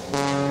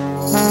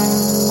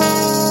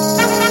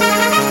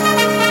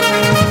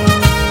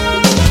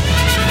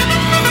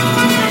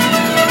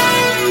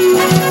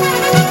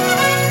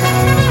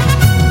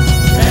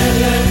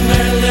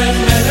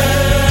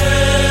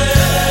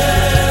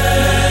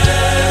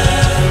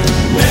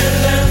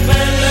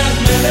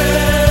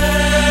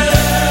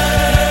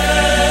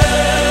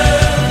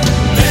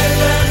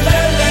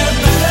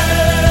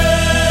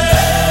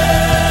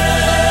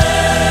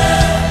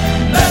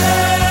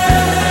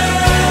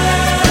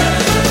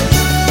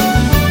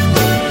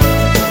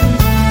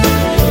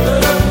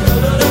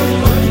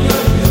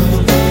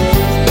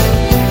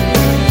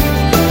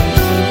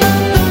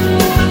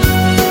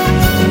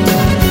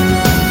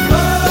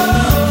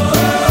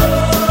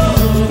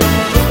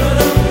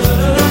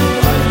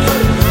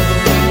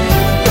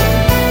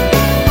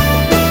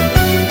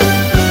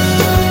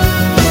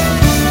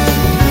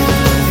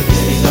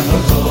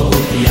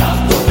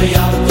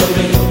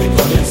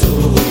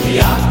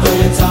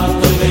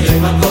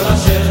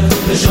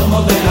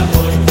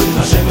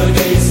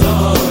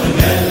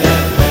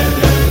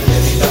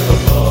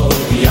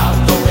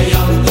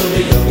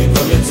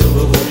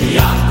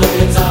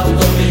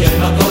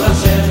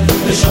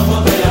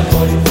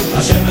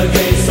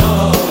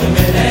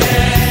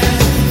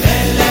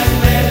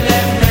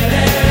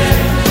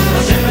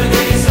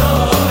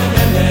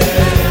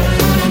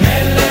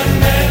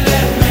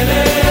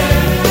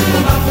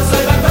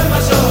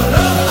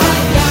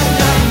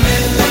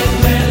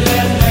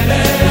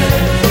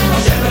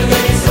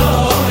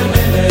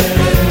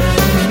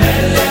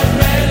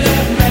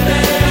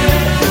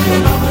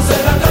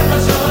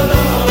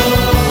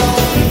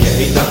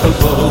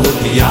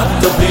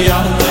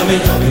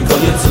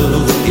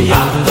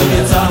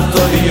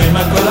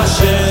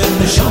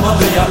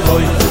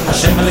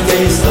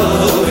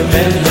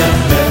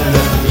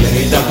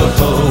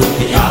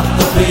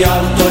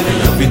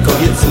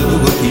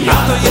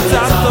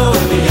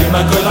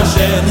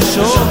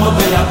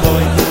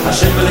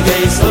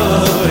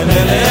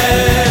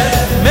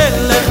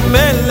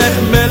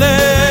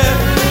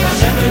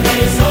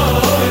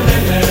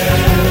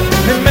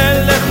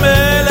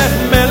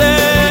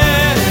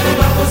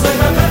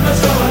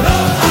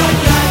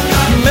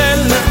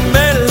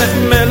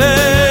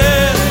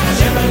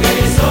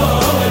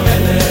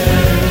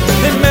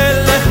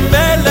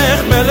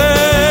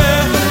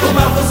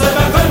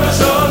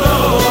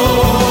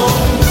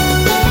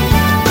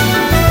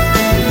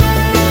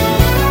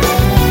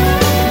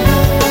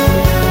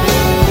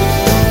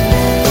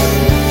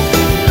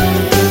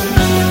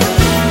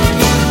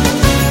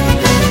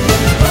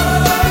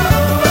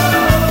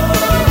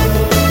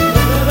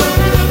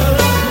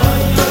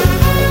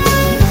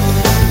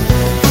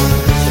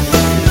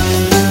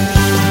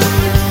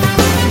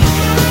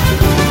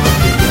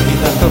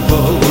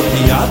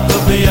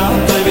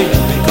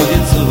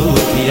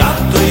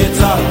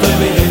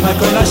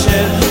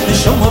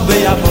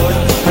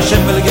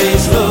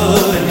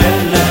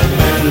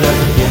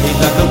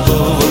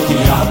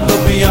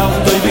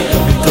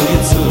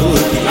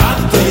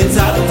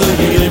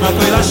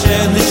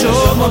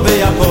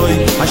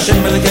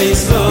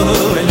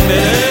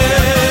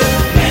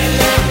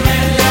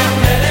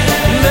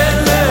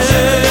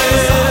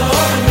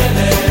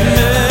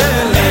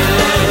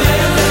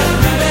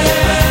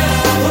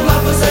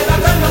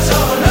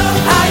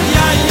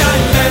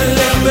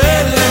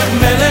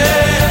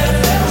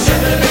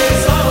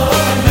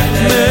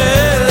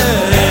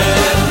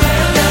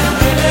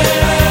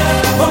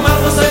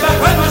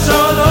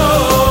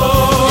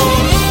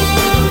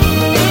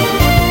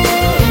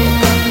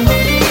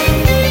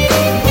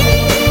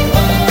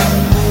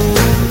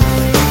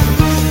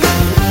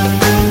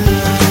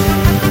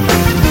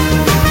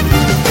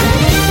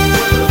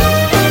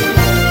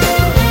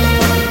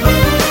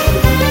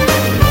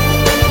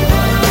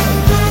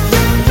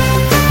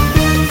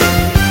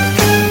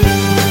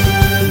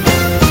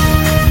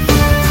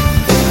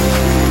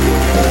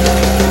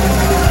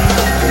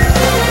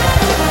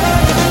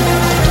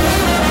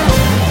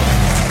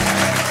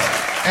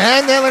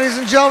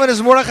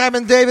 Is Mordechai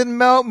Ben David,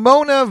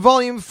 Mona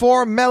Volume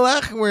 4,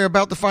 Melech. We're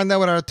about to find out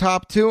what our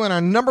top two and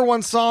our number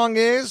one song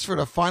is for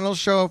the final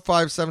show of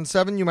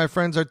 577. You, my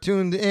friends, are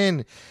tuned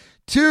in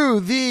to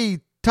the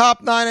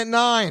Top 9 at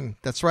 9.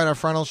 That's right, our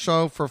final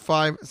show for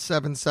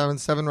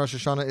 5777. Rosh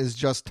Hashanah is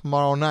just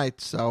tomorrow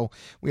night, so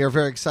we are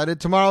very excited.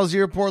 Tomorrow's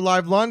Airport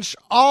Live Lunch,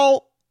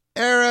 all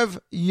Erev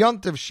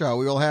Yontiv show.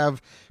 We will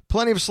have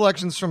plenty of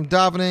selections from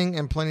davening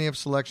and plenty of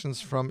selections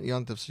from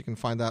Yontif, so you can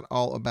find out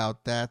all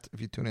about that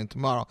if you tune in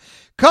tomorrow.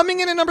 Coming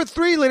in at number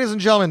 3, ladies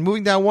and gentlemen,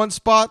 moving down one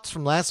spot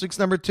from last week's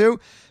number 2.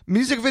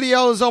 Music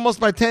video is almost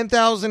by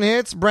 10,000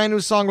 hits. Brand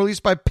new song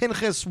released by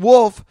Pinchas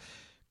Wolf,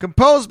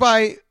 composed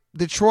by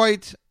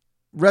Detroit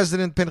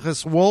resident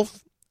Pinchas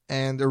Wolf,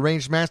 and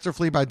arranged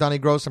masterfully by Donnie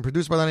Gross and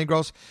produced by Donnie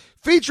Gross,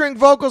 featuring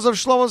vocals of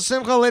Shlomo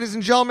Simcha. Ladies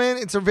and gentlemen,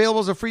 it's available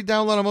as a free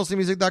download on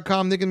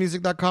mostlymusic.com,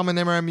 niggamusic.com, and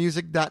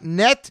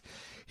mrmusic.net.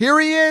 Here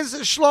he is,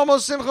 Shlomo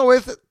Simcha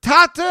with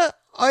Tata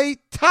I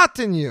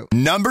Taten You.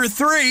 Number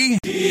 3.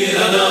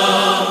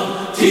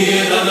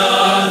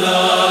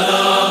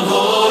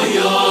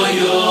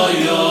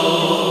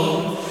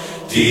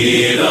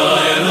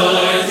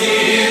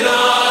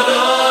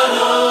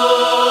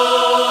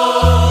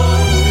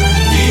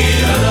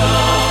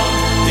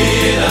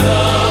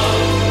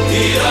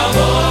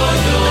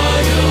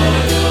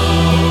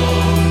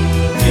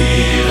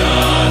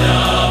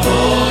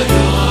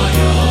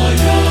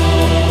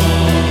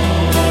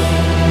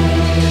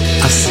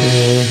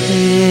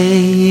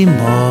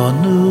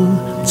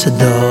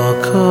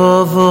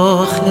 Tzedakah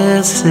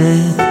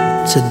v'chesed,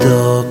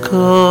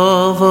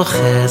 tzedakah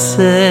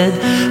v'chesed,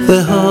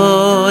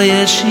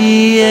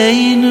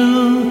 v'hoyeshienu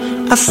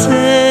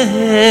aseh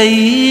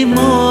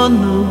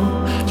imonu.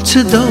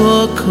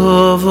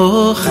 Tzedakah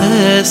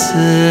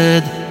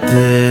v'chesed,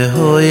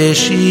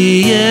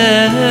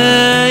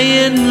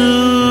 v'hoyeshienu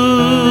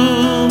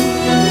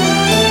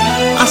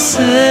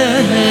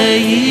aseh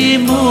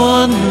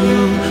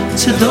imonu.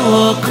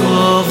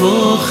 Tzedakah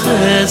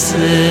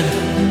v'chesed,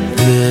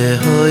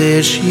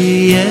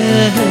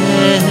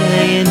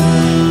 Yehoyeshienu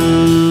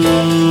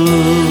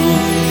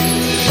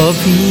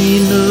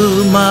Avinu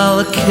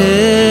Malkeinu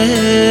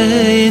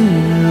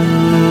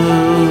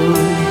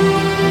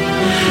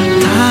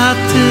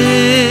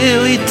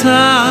Tatei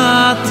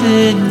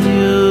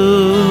Tatenu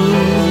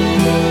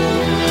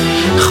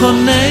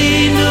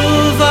Choneinu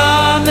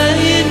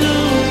Vaneinu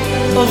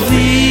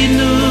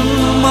Avinu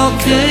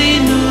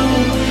Malkeinu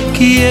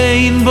Ki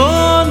ein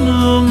bonu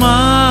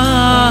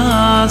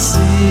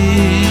Masi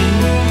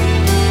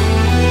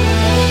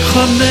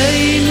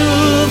Choneinu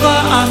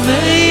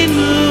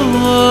va'aneinu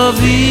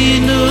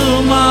Avinu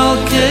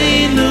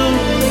Malkeinu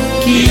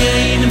Ki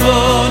ein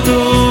bonu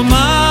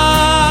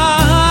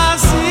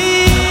Ma'asir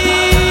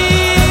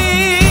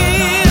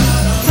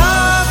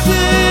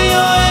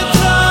Tateyo et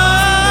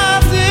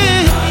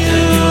tateyu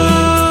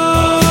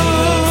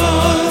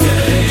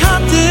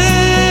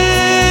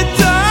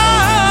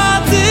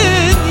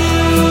tateyu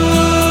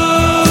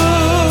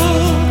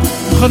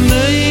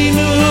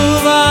Choneinu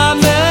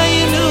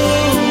va'aneinu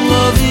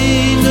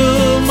Avinu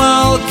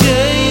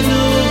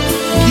Malkeinu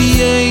Ki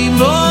ein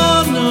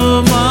bonu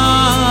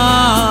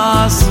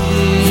Ma'asir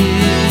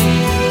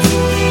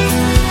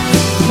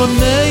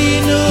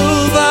Choneinu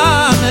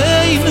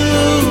va'aneinu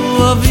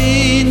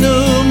Avinu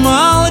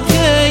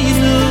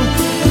Malkeinu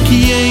Ki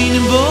ein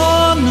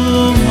bonu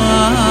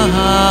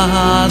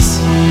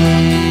Ma'asir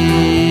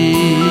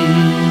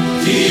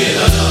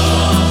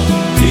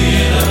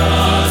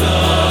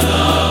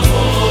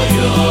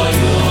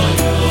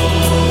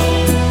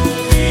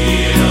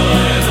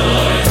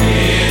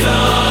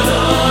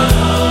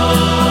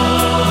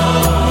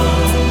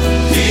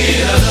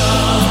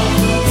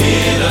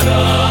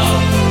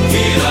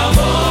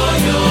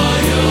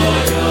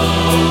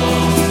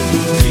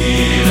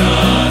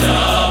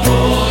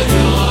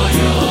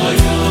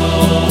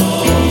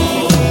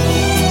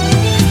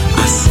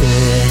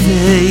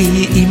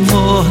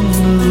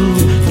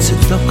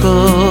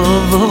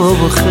Tzedakah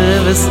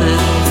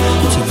v'chesed,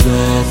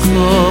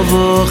 tzedakah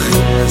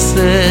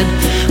v'chesed,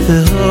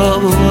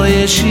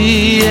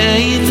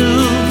 v'hoyeshienu.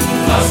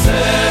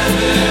 Aseh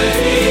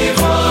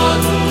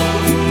imanu,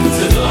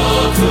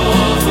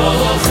 tzedakah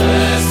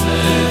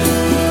v'chesed,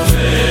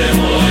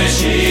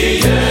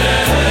 v'hoyeshienu.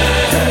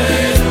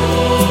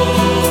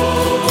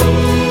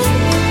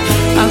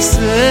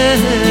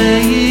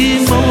 Aseh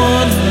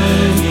imanu,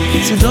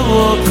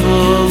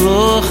 tzedakah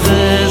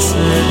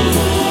v'chesed.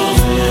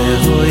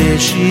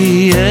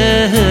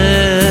 Yehoyeshienu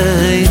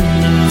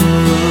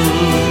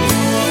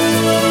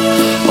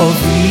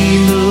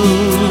Avinu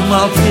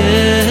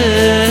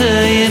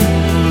Malkeinu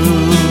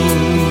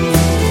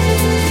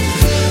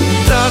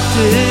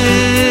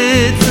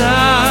Tatei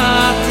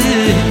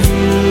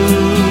Tatenu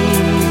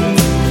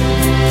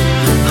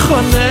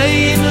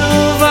Choneinu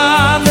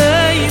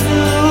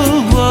va'aneinu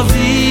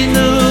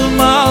Avinu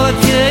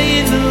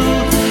Malkeinu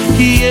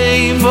Ki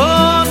ein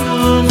bonu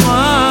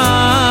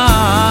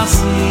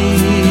Ma'asir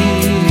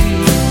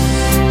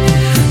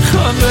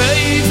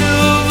Choneinu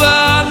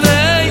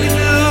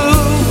va'aneinu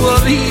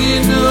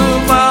Avinu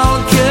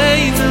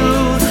Malkeinu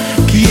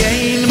Ki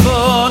ein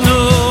bonu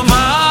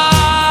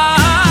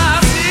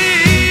Ma'asir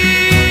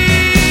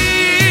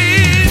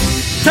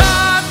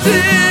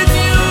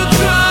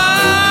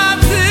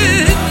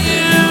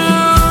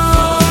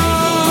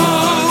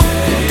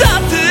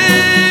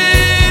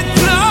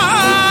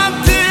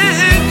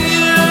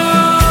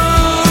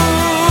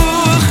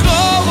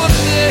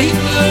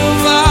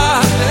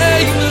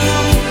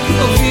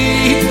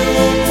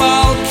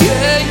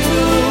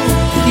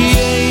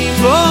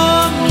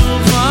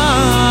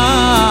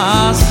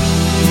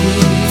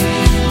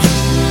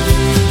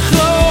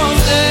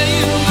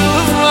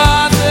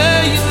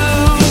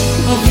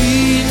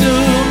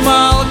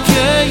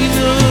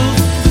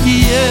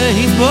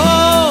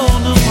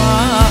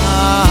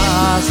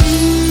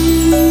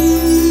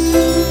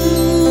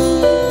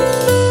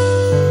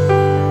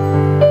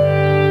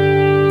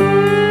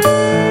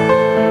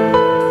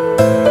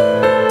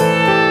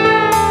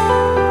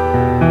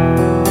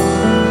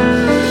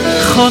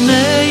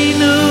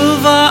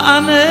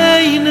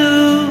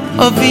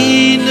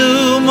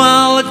Avinu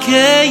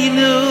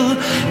Malkeinu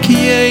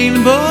Ki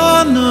ein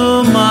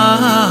bonu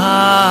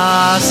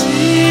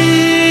Masi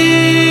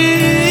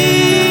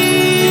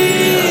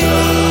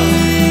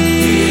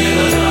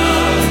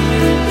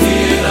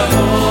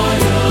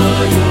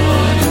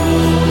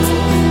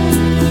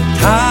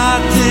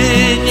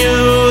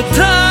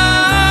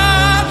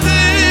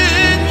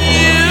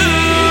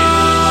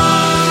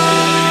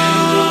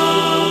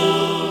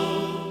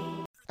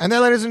And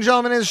then, ladies and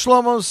gentlemen, is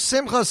Shlomo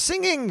Simcha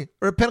singing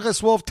Reb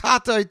Pinchas Wolf,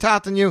 Tata,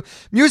 Tata You.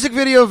 Music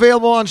video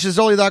available on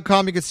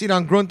Shazoli.com. You can see it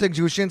on Gruntig,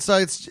 Jewish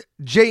Insights,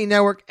 J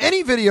Network.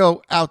 Any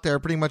video out there,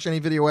 pretty much any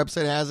video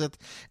website has it.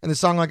 And the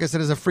song, like I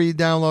said, is a free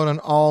download on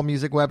all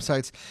music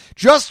websites.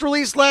 Just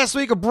released last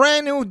week, a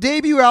brand new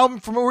debut album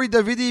from Uri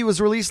Davidi. It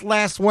was released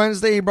last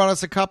Wednesday. He brought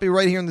us a copy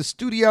right here in the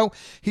studio.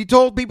 He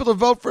told people to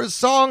vote for his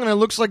song, and it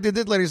looks like they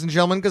did, ladies and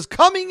gentlemen, because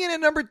coming in at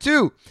number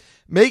 2,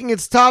 making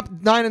its top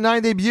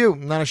 9-9 debut.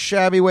 Not a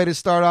shabby way to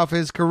start off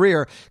his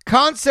career.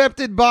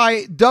 Concepted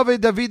by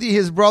David Davidi,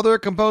 his brother.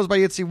 Composed by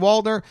Yitzi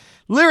Waldner.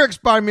 Lyrics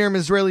by Miriam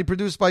Israeli.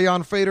 Produced by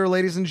Jan Fader.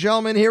 Ladies and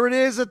gentlemen, here it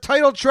is. A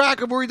title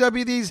track of Uri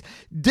Davidi's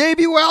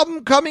debut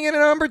album. Coming in at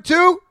number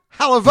 2.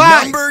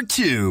 Halavai. Number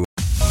 2.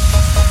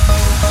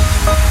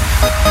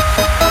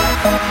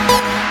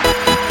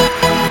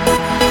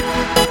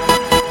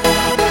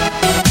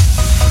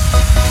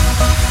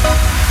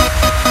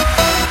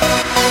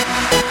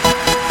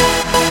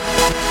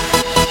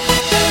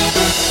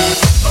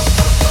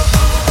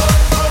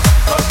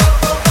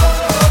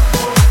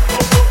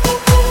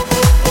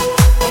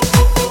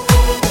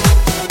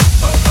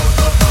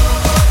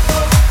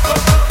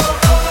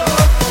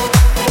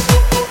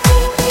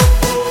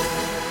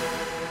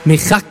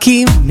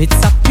 מחכים,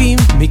 מצפים,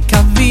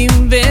 מקווים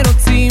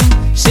ורוצים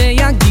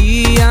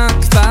שיגיע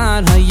כבר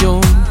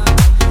היום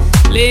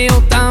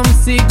לאותם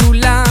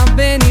סגולה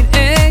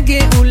ונראה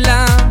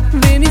גאולה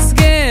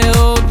ונזכה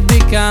עוד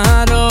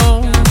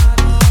בקרוב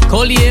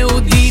כל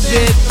יהודי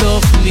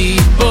בתוך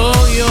ליבו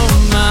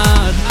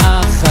יאמר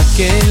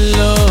אחכה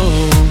לו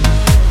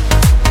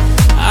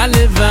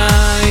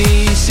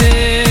הלוואי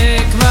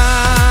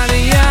שכבר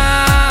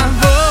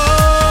יבוא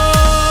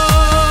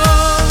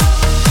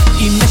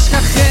אם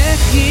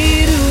אשכחך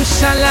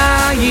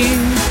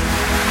ירושלים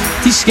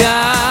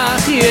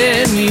תשכח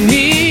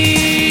ימיני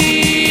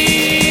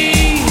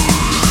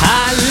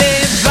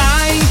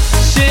הלוואי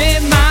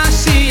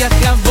שמשיח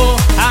יבוא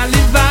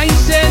הלוואי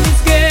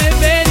שנזכה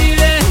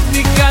ונראה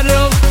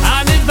מקרוב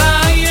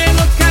הלוואי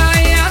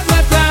אלוקיי עד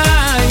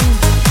מתי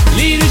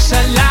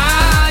לירושלים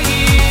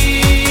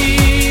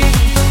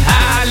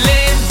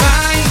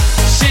הלוואי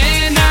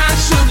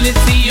שנשוב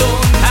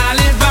לציון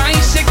הלוואי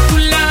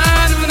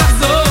שכולנו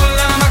נחזור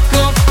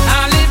למקום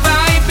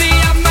הלוואי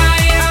בימי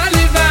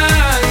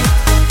הלוואי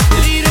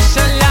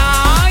לירושלים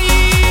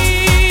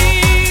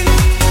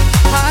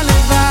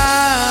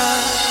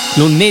הלוואי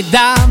לא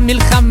נדע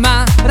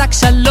מלחמה רק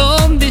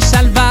שלום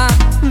ושלווה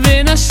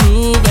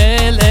ונשוב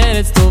אל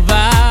ארץ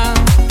טובה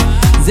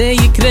זה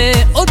יקרה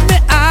עוד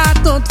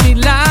מעט עוד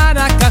תפילה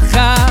רק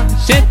ככה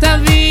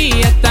שתביא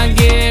את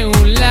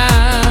הגאולה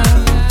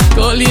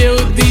כל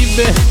יהודי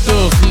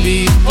בתוך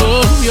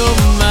ליבו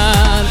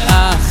יאמר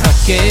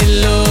אחכה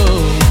לו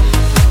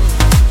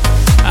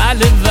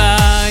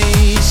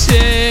הלוואי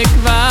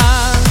שכבר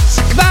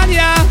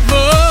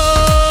יבוא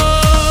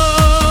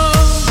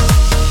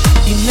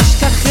אם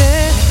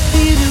נשכחך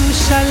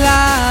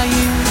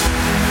ירושלים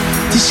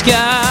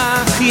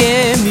תשכח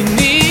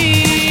ימיני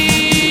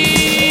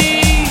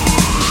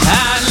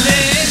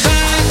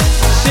הלוואי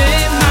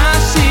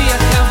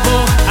שמשיח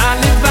יבוא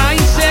הלוואי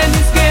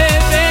שנזכה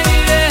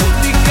ונראה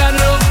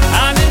מקרוב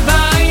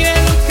הלוואי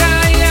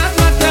אלוקיי עד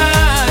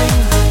מתי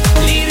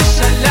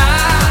לירושלים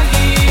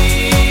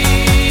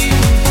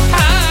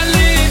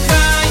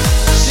הלוואי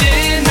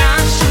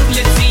שנשוב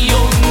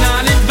לציון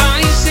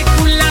הלוואי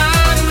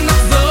שכולנו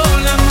נחזור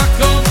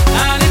למקום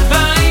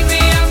הלוואי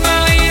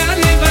בימי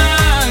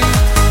הלוואי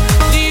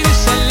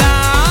לירושלים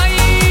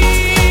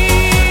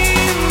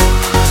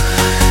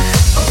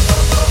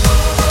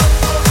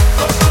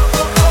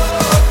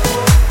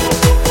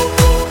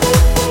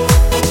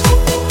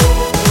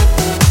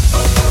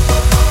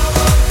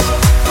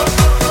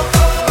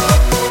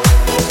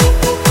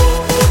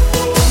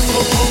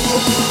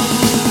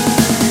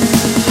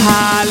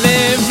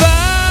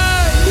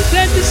הלוואי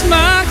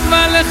שתשמע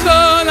כבר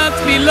לכל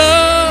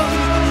התפילות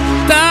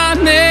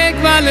תענה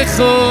כבר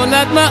לכל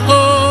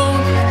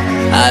הדמעות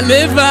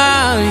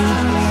הלוואי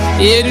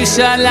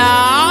ירושלים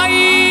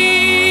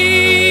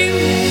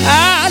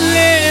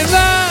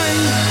הלוואי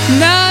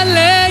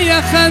נעלה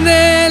יחד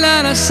אל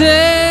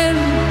השם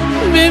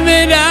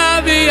במהרה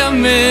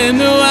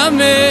בימינו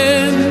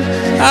אמן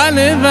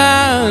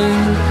הלוואי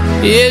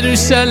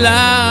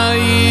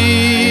ירושלים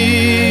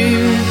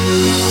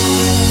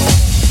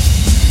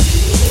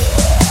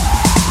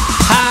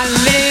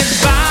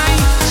הלוואי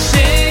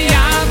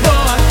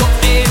שיבוא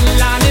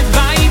הגואל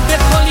הלוואי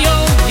בכל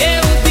יום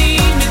יהודי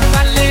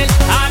מתפלל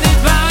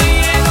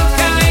הלוואי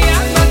אלוקיי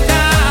עד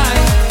מתי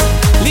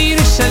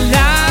לירושלים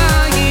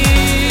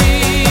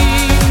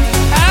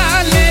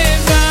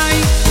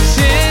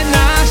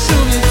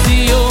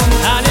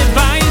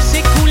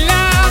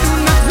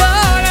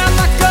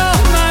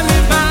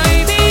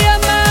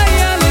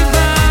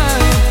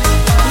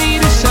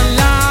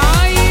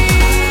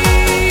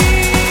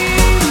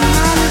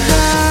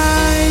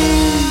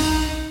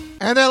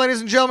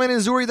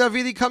is Uri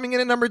Davidi coming in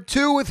at number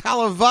 2 with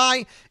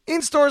Halavai.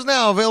 In stores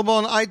now, available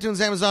on iTunes,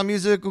 Amazon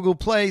Music, Google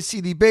Play,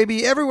 CD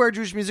Baby, everywhere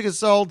Jewish music is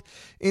sold.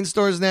 In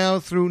stores now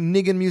through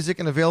Niggin Music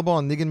and available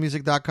on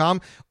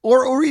nigginmusic.com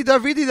or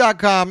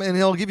uridavidi.com, and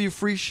he'll give you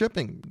free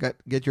shipping.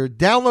 Get your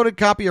downloaded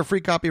copy or free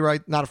copy,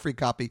 right? Not a free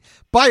copy.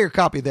 Buy your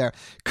copy there.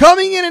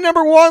 Coming in at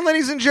number 1,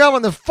 ladies and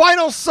gentlemen, the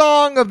final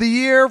song of the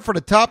year for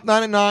the top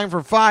 9 at 9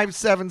 for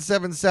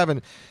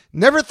 5777.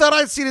 Never thought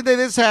I'd see the day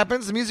this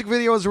happens. The music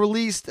video was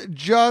released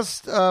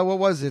just,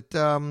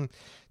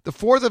 the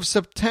 4th of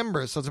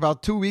September, so it's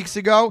about 2 weeks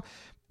ago.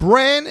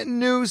 Brand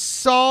new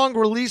song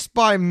released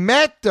by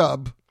Matt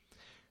Dub.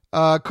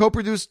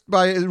 Co-produced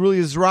by Ruli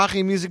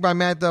Izrahi, music by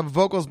Matt Dub,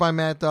 vocals by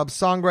Matt Dub.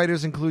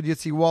 Songwriters include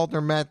Yitzi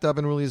Waltner, Matt Dub,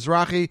 and Ruli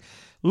Izrahi.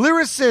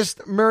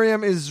 Lyricist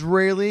Miriam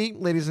Israeli.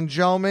 Ladies and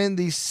gentlemen,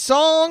 the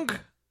song,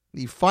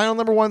 the final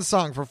number 1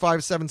 song for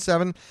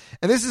 577.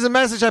 And this is a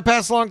message I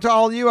pass along to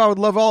all of you. I would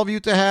love all of you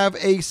to have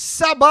a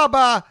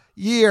Sababa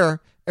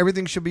year.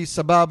 Everything should be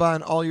Sababa,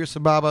 and all your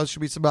Sababas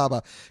should be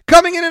Sababa.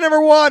 Coming in at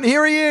number 1,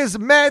 here he is,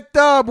 Matt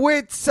Dub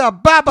with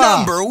Sababa.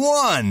 Number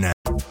 1.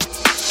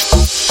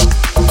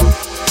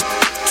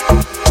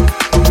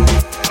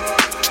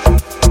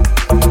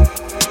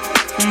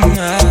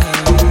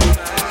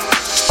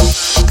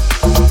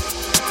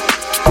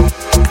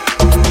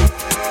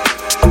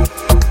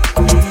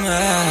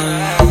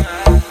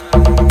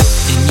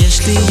 אם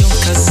יש לי יום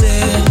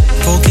כזה,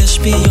 פוגש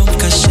בי יום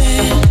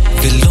קשה,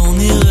 ולא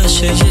נראה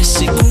שיש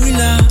סיכוי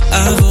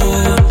לעבור,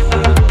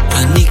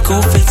 אני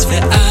קופץ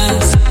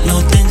ואז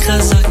נותן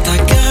חזק את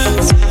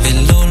הגז,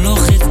 ולא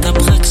לוחץ את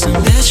הברקסים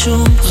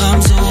בשום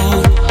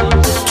רמזור,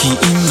 כי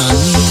אם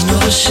אני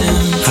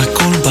נושם,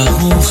 הכל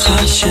ברוך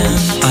השם,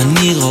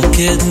 אני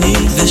רוקד לי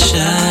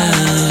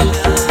ושב,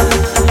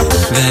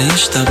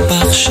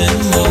 והשתבח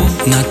שמו,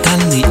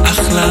 נתן לי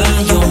אחלה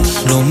יום,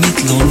 לא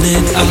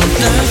מתלונן על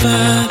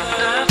דבר,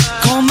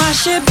 כל מה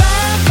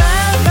שבא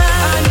בא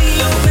בא,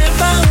 אני אומר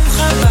ברוך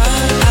הבא,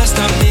 אז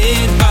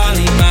תמיד בא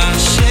לי מה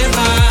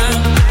שבא,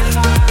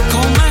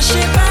 כל מה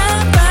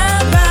שבא בא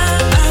בא,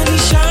 אני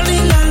שר לי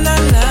לה לה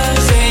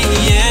לה, זה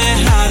יהיה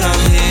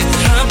הלהיט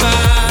הבא,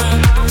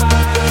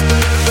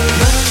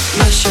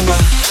 מה שבא,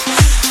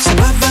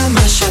 סבבה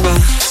מה שבא,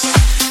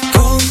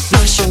 כל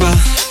מה שבא,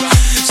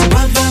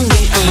 סבבה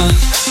לי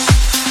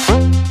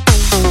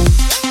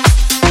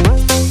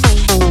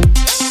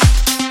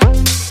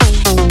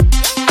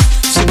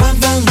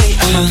סבבה לי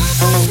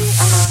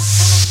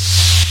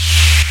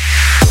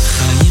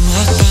חיים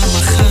רק פעם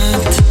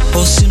אחת,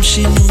 עושים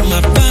שינוי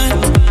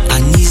מבט,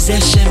 אני זה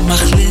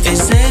שמחליט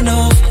איזה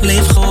נוף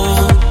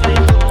לבחור,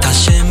 את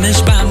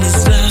השמש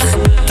במזרח,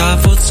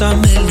 תעבוד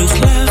שם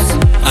מלוכלך,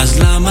 אז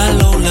למה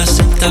לא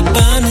לשים את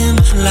הפנים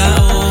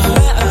לאור,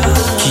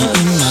 כי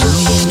אם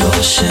אני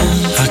נושם,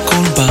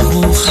 הכל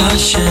ברוך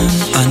השם,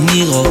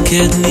 אני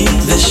רוקד לי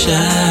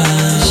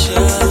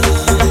ושב,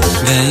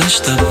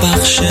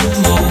 והשתבח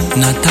שמו,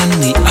 נתן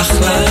לי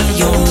אחלה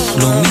יום,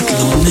 לא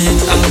מתלונן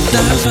על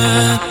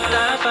דבר,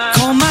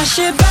 כל מה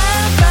שבא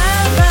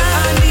בא בא,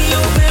 אני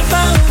אומר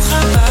ברוך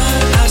הבא,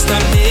 אז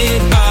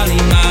תמיד בא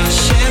לי מה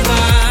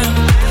שבא,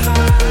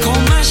 כל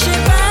מה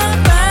שבא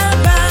בא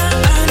בא,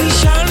 אני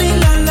שר לי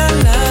לה לה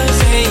לה,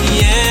 זה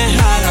יהיה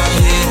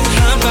הלהיט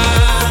הבא,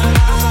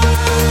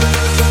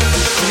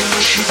 כל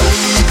מה שבא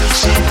לי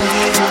סבבה,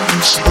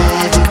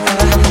 סבבה,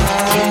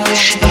 כל מה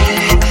שבא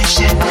לי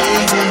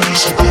סבבה,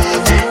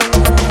 סבבה,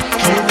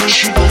 כל מה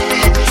שבא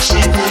לי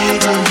סבבה,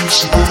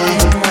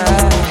 סבבה,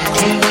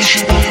 כל מה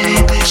שבא לי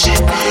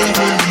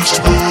סבבה,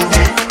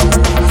 סבבה,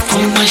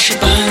 כל מה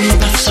שבא לי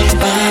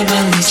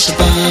סבבה,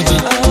 סבבה,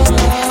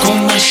 כל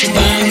מה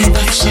שבא לי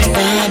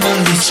סבבה,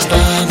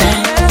 סבבה,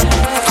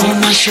 כל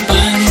מה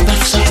שבא לי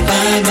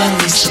סבבה,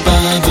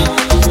 סבבה,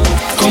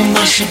 כל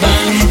מה שבא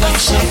לי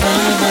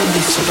סבבה,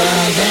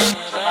 סבבה,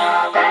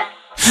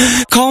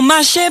 כל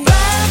מה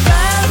שבא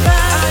בא בא,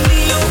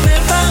 אני אומר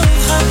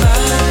ברוך הבא,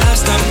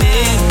 אז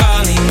תמיד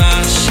בא לי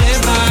מה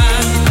שבא,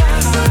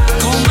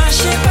 כל מה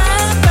שבא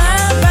בא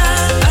בא,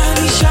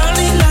 אני שר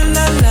לי לה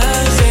לה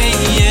לה, זה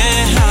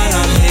יהיה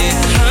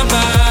הלהיט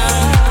הבא,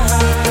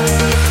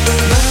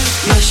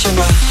 מה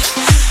שבא,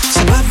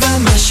 סבבה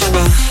מה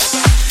שבא,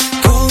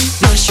 כל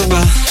מה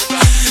שבא,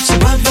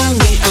 סבבה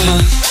לי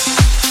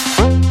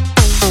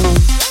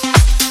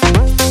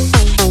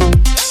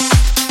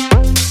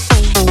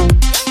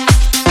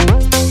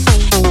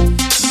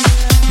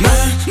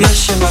מה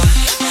שבא,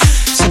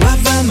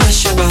 סבבה מה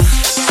שבא,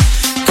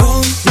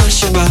 כל מה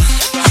שבא,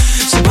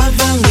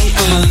 סבבה לי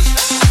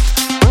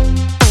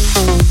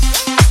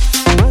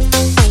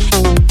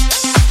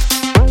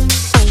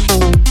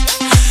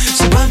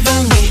סבבה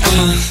לי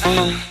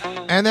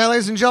And that,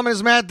 ladies and gentlemen,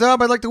 is Matt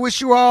Dub. I'd like to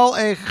wish you all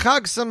a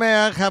Chag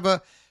Sameach. Have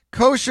a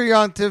kosher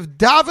Yontiv.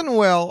 Daven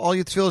well. All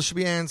your tefillah should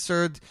be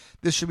answered.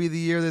 This should be the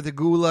year that the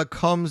Gula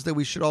comes, that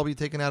we should all be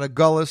taken out of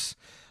Gullus.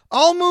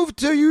 I'll move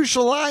to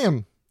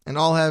Yerushalayim, and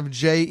I'll have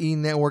JE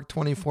Network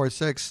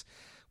 24/6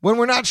 when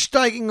we're not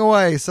striking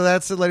away. So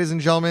that's it, ladies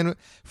and gentlemen.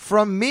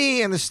 From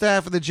me and the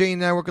staff of the JE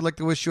Network, I'd like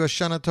to wish you a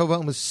Shana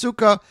Tova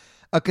U'Mesuka,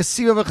 a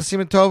Kasiva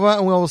V'Chasimatova,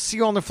 and we will see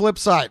you on the flip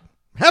side.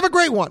 Have a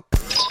great one.